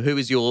 Coco. Who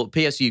is your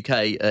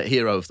PSUK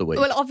hero of the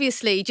week? Well,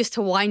 obviously, just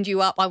to wind you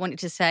up, I wanted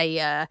to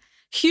say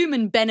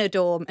human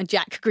Benidorm and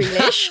Jack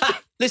Grealish.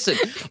 Listen,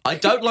 I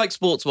don't like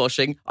sports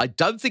washing. I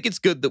don't think it's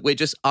good that we're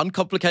just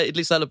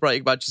uncomplicatedly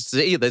celebrating Manchester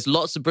City. There's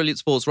lots of brilliant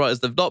sports writers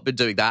that have not been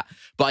doing that.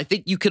 But I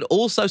think you can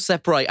also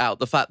separate out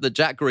the fact that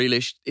Jack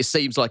Grealish, it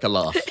seems like a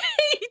laugh.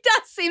 He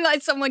does seem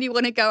like someone you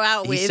want to go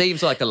out with. He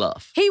seems like a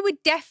laugh. He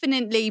would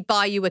definitely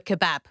buy you a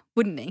kebab,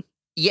 wouldn't he?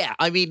 Yeah,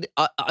 I mean,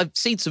 I've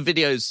seen some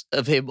videos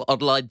of him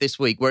online this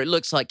week where it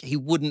looks like he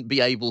wouldn't be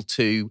able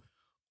to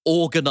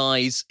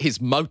organise his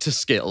motor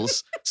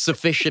skills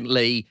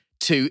sufficiently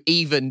to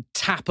even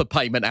tap a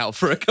payment out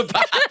for a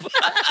kebab.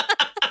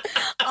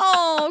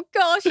 Oh,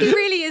 gosh, he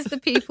really is the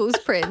people's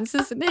prince,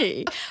 isn't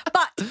he?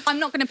 But I'm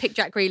not going to pick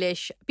Jack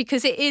Grealish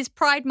because it is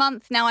Pride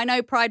Month. Now, I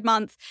know Pride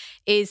Month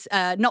is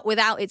not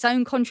without its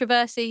own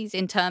controversies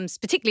in terms,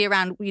 particularly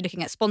around you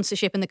looking at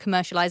sponsorship and the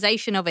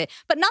commercialisation of it.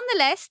 But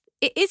nonetheless,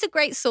 it is a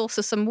great source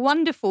of some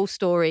wonderful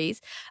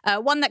stories.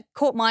 One that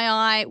caught my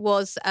eye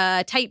was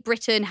Tate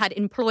Britain had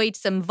employed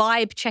some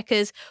vibe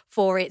checkers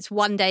for its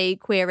one-day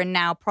Queer and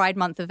Now Pride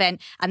Month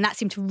event, and that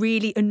seemed to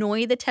really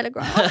annoy the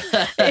Telegraph.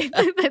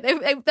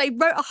 They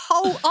wrote a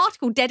whole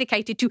article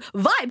dedicated to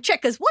vibe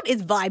checkers. What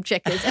is vibe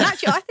checkers? And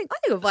actually, I think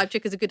a vibe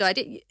checker is a good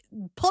idea.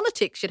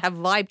 Politics should have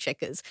vibe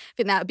checkers. I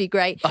think that would be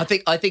great. I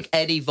think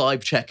any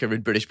vibe checker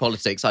in British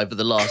politics over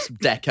the last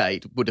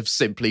decade would have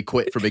simply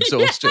quit from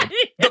exhaustion.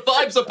 The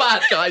vibes are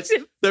bad, guys.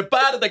 They're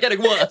bad and they're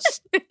getting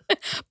worse.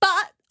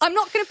 But I'm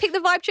not going to pick the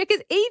vibe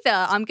checkers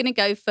either. I'm going to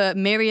go for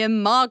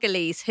Miriam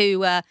Margolyes,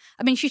 who,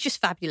 she's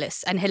just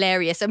fabulous and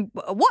hilarious. And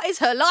what is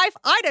her life?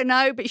 I don't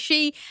know, but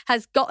she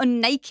has gotten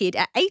naked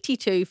at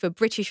 82 for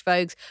British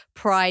Vogue's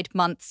Pride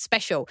Month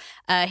special.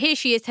 Here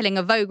she is telling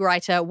a Vogue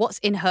writer what's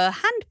in her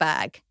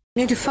handbag.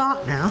 Need to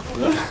fart now?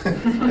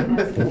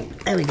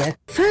 There we go.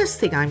 First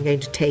thing I'm going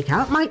to take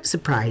out might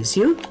surprise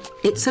you.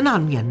 It's an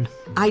onion.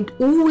 I'd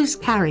always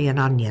carry an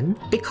onion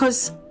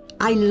because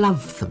I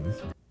love them.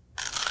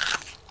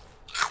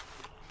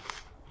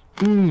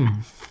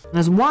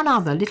 There's one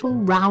other little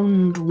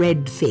round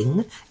red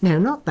thing. No,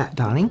 not that,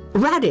 darling.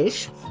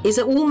 Radish is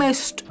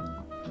almost,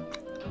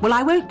 well,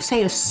 I won't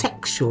say a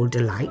sexual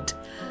delight,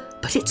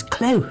 but it's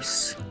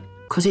close,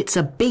 because it's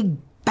a big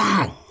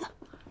bang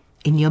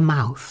in your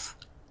mouth,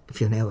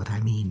 if you know what I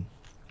mean.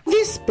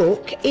 This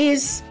book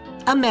is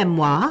a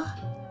memoir.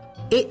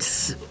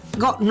 It's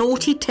got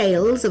naughty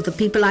tales of the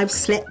people I've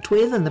slept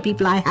with and the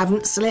people I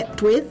haven't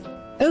slept with.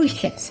 Oh,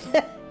 yes.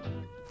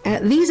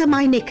 These are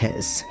my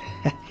knickers.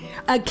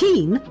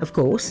 Keen, of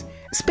course.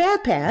 Spare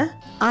pair.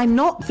 I'm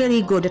not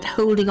very good at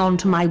holding on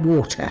to my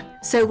water.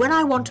 So when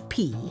I want to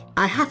pee,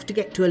 I have to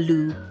get to a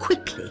loo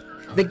quickly.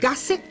 The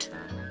gusset,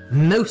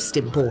 most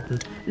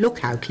important. Look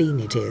how clean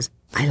it is.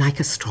 I like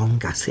a strong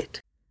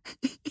gusset.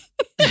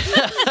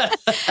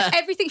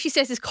 Everything she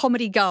says is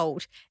comedy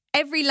gold.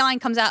 Every line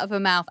comes out of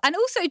her mouth. And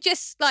also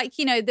just like,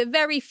 the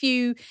very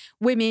few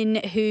women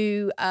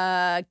who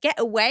get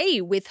away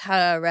with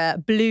her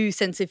blue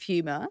sense of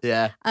humour.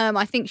 Yeah.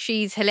 I think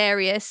she's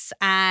hilarious.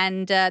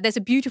 And there's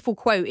a beautiful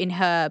quote in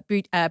her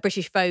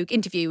British Vogue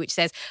interview which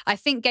says, I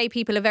think gay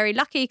people are very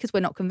lucky because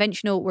we're not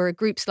conventional. We're a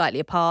group slightly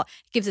apart.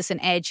 It gives us an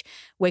edge.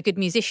 We're good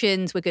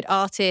musicians. We're good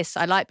artists.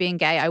 I like being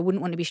gay. I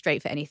wouldn't want to be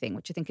straight for anything,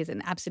 which I think is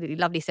an absolutely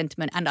lovely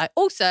sentiment. And I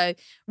also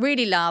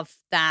really love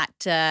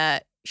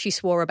that she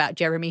swore about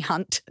Jeremy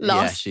Hunt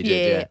last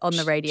year on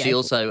the radio. She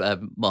also,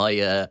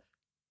 my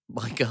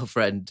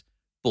girlfriend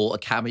bought a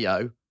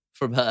cameo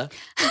from her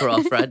for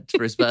our friend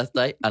for his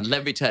birthday. And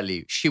let me tell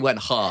you, she went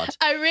hard.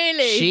 Oh,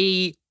 really?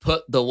 She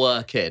put the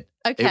work in.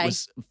 Okay.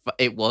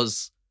 It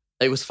was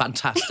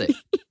fantastic.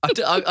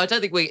 I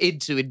don't think we're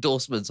into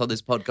endorsements on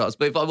this podcast,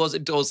 but if I was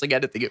endorsing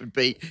anything, it would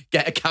be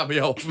get a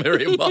cameo of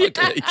Miriam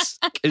Margolyes.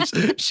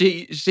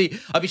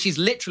 She's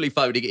literally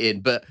phoning it in,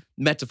 but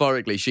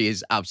metaphorically, she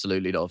is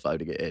absolutely not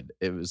phoning it in.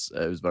 It was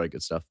very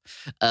good stuff.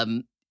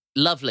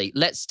 Lovely.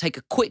 Let's take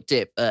a quick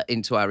dip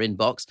into our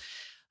inbox.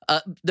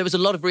 There was a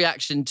lot of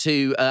reaction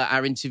to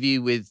our interview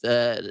with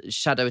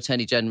Shadow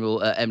Attorney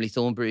General Emily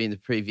Thornberry in the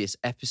previous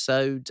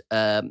episode.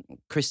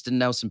 Kristen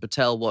Nelson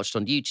Patel watched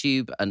on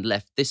YouTube and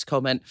left this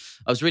comment.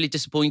 I was really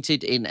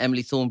disappointed in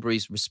Emily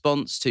Thornberry's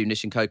response to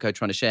Nish and Coco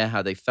trying to share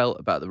how they felt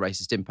about the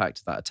racist impact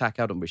of that attack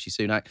out on Rishi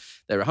Sunak.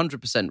 They're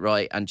 100%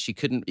 right, and she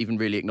couldn't even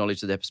really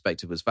acknowledge that their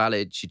perspective was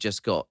valid. She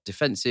just got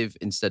defensive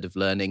instead of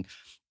learning.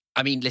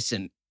 I mean,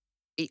 listen,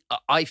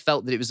 I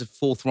felt that it was a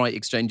forthright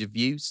exchange of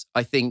views.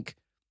 I think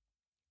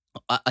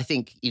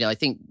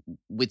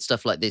with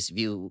stuff like this,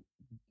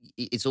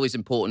 it's always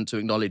important to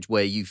acknowledge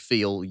where you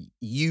feel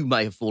you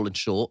may have fallen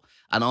short.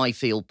 And I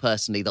feel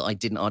personally that I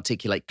didn't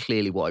articulate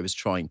clearly what I was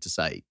trying to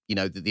say.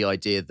 The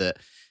idea that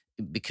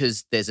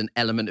because there's an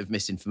element of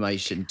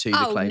misinformation to the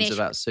claims Nish,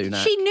 about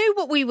Sunak. She knew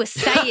what we were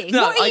saying.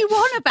 What are you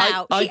on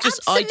about? I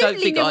don't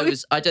think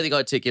I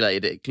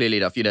articulated it clearly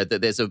enough.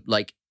 That there's a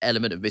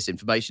element of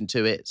misinformation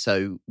to it.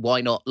 So why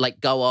not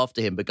go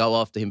after him, but go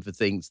after him for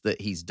things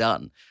that he's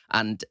done.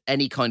 And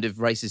any kind of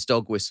racist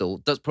dog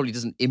whistle probably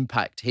doesn't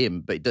impact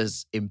him, but it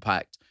does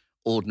impact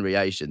ordinary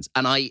Asians.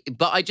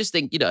 But I just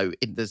think,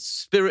 in the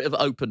spirit of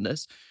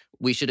openness,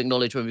 we should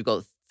acknowledge when we've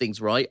got things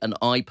right. And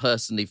I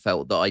personally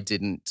felt that I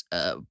didn't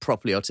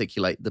properly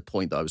articulate the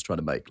point that I was trying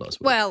to make last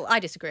week. Well, I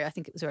disagree. I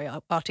think it was very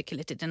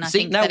articulated. And I See,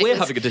 think now we're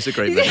having a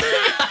disagreement. But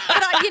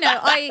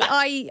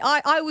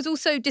I was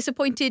also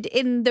disappointed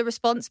in the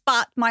response.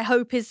 But my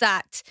hope is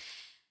that,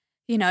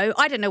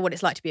 I don't know what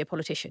it's like to be a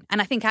politician.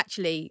 And I think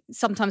actually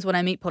sometimes when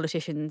I meet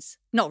politicians,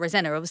 not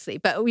Rosanna obviously,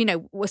 but when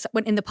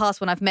in the past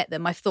when I've met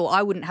them, I've thought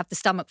I wouldn't have the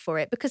stomach for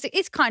it because it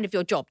is kind of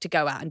your job to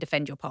go out and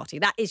defend your party.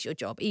 That is your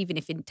job, even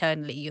if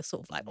internally you're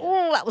sort of like,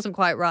 oh, that wasn't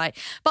quite right.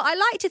 But I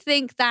like to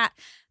think that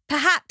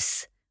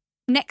perhaps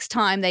next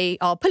time they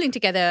are pulling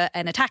together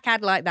an attack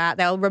ad like that,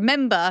 they'll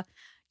remember,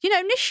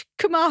 Nish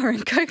Kumar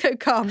and Coco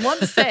Khan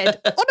once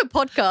said on a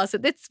podcast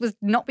that this would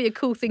not be a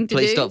cool thing to do.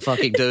 Please stop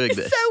fucking doing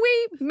this. So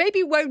we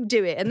maybe won't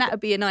do it, and that would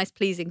be a nice,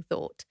 pleasing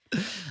thought.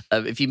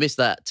 If you missed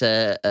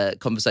that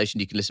conversation,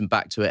 you can listen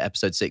back to it.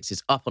 Episode 6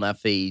 is up on our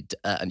feed,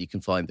 and you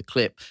can find the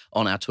clip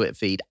on our Twitter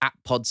feed at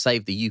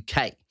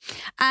PodSaveTheUK.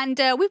 And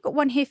we've got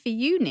one here for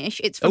you,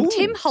 Nish. It's from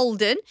Tim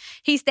Holden.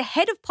 He's the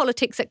head of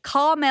politics at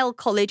Carmel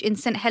College in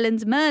St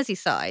Helens,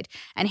 Merseyside.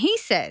 And he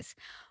says,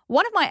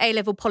 one of my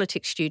A-level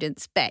politics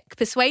students, Beck,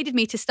 persuaded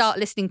me to start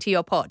listening to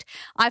your pod.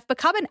 I've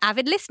become an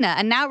avid listener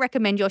and now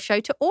recommend your show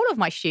to all of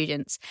my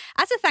students.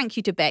 As a thank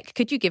you to Beck,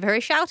 could you give her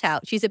a shout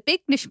out? She's a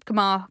big Nish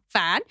Kumar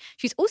fan.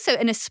 She's also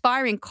an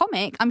aspiring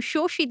comic. I'm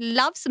sure she'd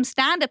love some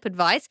stand-up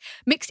advice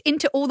mixed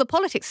into all the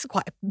politics. It's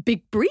quite a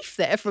big brief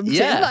there from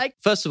Tim.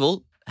 First of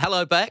all,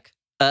 hello, Beck.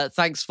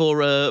 Thanks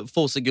for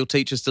forcing your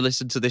teachers to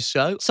listen to this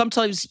show.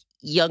 Sometimes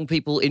young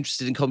people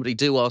interested in comedy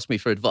do ask me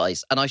for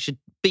advice, and I should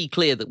be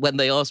clear that when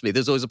they ask me,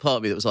 there's always a part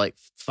of me that was like,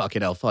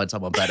 fucking hell, find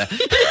someone better.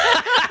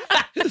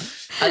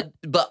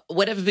 But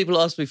whenever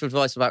people ask me for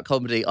advice about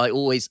comedy, I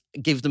always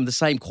give them the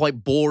same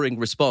quite boring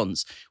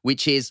response,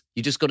 which is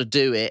you just got to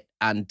do it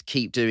and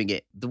keep doing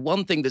it. The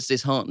one thing that's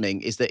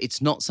disheartening is that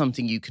it's not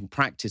something you can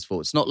practice for.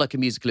 It's not like a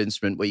musical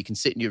instrument where you can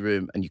sit in your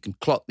room and you can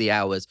clock the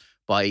hours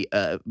by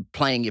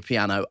playing your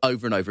piano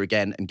over and over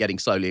again and getting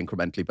slowly,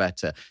 incrementally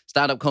better.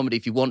 Stand-up comedy,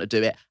 if you want to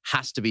do it,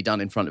 has to be done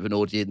in front of an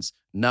audience.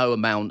 No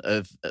amount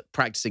of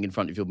practicing in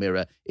front of your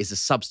mirror is a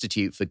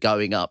substitute for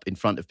going up in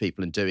front of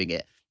people and doing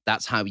it.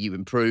 That's how you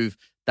improve.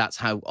 That's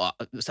how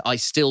I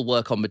still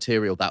work on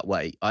material that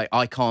way.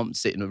 I can't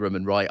sit in a room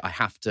and write. I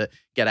have to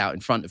get out in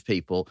front of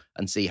people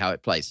and see how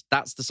it plays.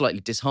 That's the slightly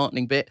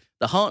disheartening bit.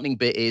 The heartening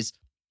bit is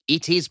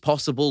it is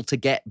possible to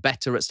get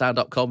better at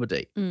stand-up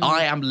comedy.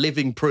 I am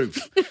living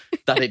proof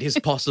that it is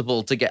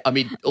possible to get... I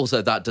mean,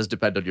 also that does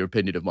depend on your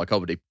opinion of my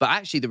comedy. But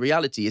actually the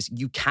reality is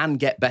you can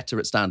get better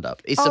at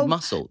stand-up. It's a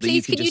muscle.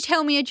 Please, can you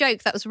tell me a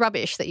joke that was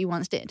rubbish that you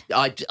once did?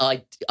 I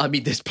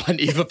mean, there's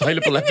plenty of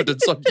available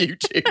evidence on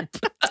YouTube.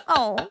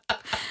 Oh,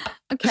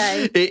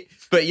 okay.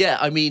 But yeah,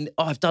 I mean,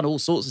 I've done all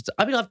sorts of...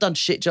 I've done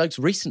shit jokes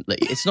recently.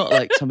 It's not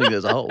like something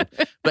that's old.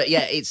 But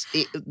yeah,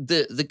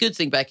 the good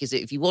thing, Beck, is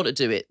that if you want to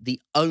do it, the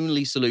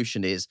only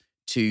solution is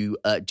to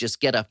just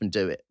get up and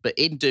do it. But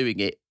in doing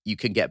it, you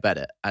can get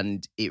better.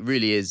 And it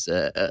really is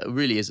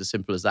as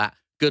simple as that.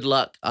 Good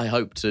luck. I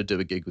hope to do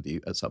a gig with you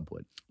at some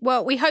point.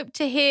 Well, we hope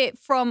to hear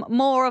from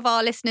more of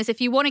our listeners.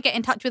 If you want to get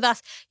in touch with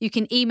us, you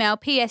can email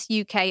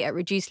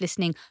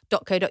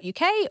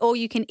psuk@reducedlistening.co.uk, or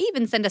you can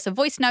even send us a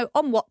voice note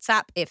on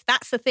WhatsApp if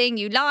that's the thing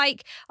you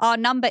like. Our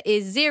number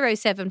is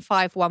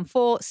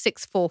 07514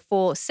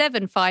 644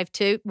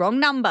 752. Wrong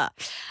number.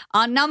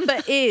 Our number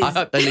is... I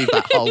hope they leave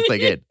that whole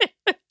thing in.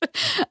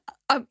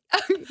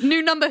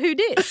 New number, who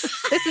dis?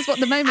 This is what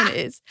the moment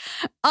is.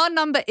 Our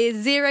number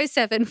is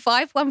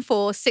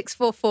 07514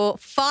 644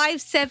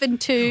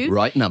 572.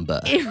 Right number.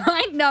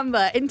 Right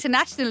number.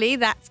 Internationally,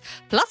 that's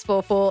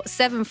 +44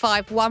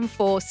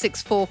 7514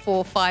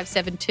 644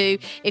 572.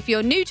 If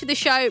you're new to the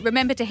show,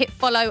 remember to hit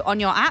follow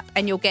on your app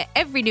and you'll get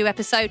every new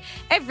episode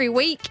every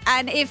week.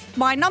 And if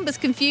my numbers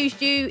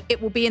confused you,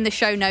 it will be in the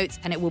show notes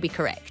and it will be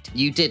correct.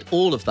 You did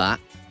all of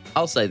that.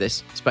 I'll say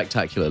this,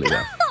 spectacularly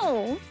well.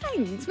 Oh,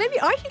 thanks. Maybe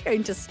I should go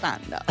into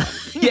stand-up.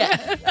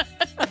 Yeah.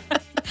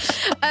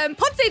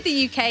 Pod Save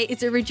the UK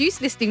is a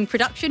reduced listening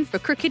production for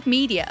Crooked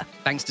Media.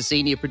 Thanks to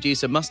senior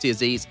producer Musty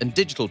Aziz and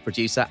digital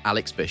producer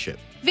Alex Bishop.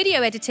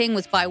 Video editing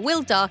was by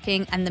Will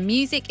Darking and the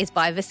music is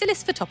by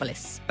Vasilis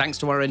Fotopoulos. Thanks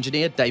to our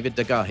engineer David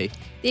Dagahi.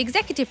 The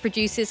executive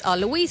producers are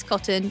Louise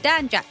Cotton,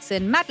 Dan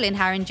Jackson, Madeline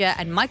Harringer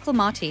and Michael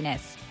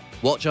Martinez.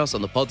 Watch us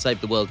on the Pod Save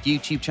the World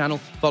YouTube channel.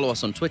 Follow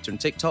us on Twitter and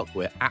TikTok.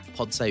 We're at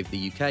Pod Save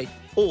the UK,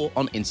 or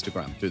on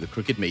Instagram through the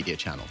Crooked Media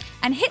channel.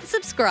 And hit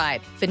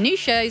subscribe for new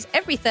shows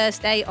every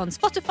Thursday on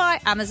Spotify,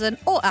 Amazon,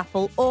 or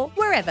Apple, or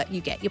wherever you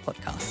get your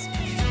podcasts.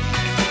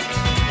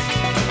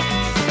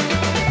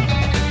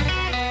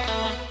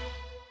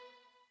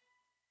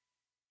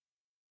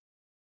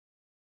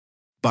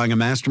 Buying a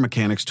Master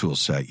Mechanics tool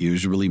set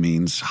usually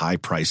means high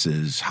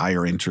prices,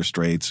 higher interest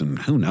rates, and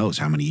who knows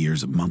how many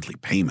years of monthly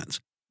payments.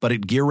 But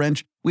at Gear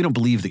Wrench, we don't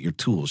believe that your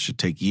tools should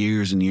take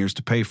years and years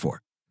to pay for.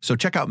 So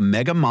check out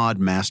Mega Mod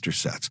Master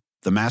Sets,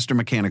 the Master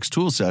Mechanics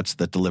tool sets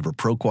that deliver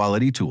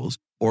pro-quality tools,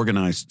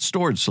 organized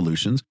storage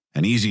solutions,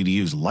 an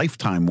easy-to-use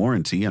lifetime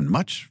warranty, and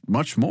much,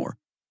 much more.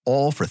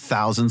 All for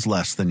thousands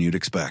less than you'd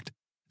expect.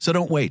 So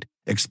don't wait.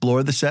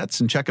 Explore the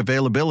sets and check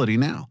availability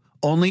now.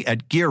 Only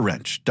at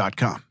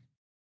GearWrench.com.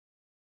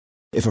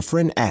 If a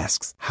friend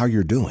asks how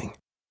you're doing,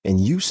 and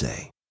you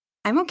say,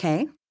 I'm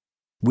okay,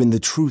 when the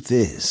truth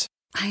is,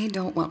 I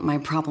don't want my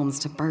problems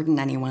to burden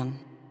anyone.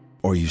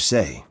 or you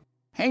say,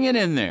 Hang it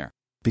in there.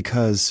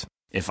 because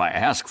If I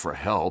ask for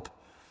help,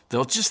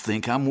 they'll just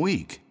think I'm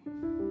weak.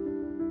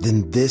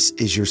 then this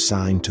is your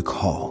sign to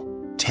call,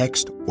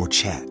 text, or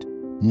chat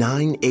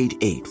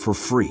 988 for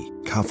free,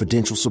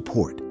 confidential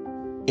support.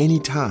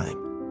 Anytime.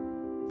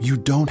 You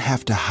don't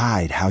have to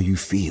hide how you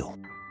feel.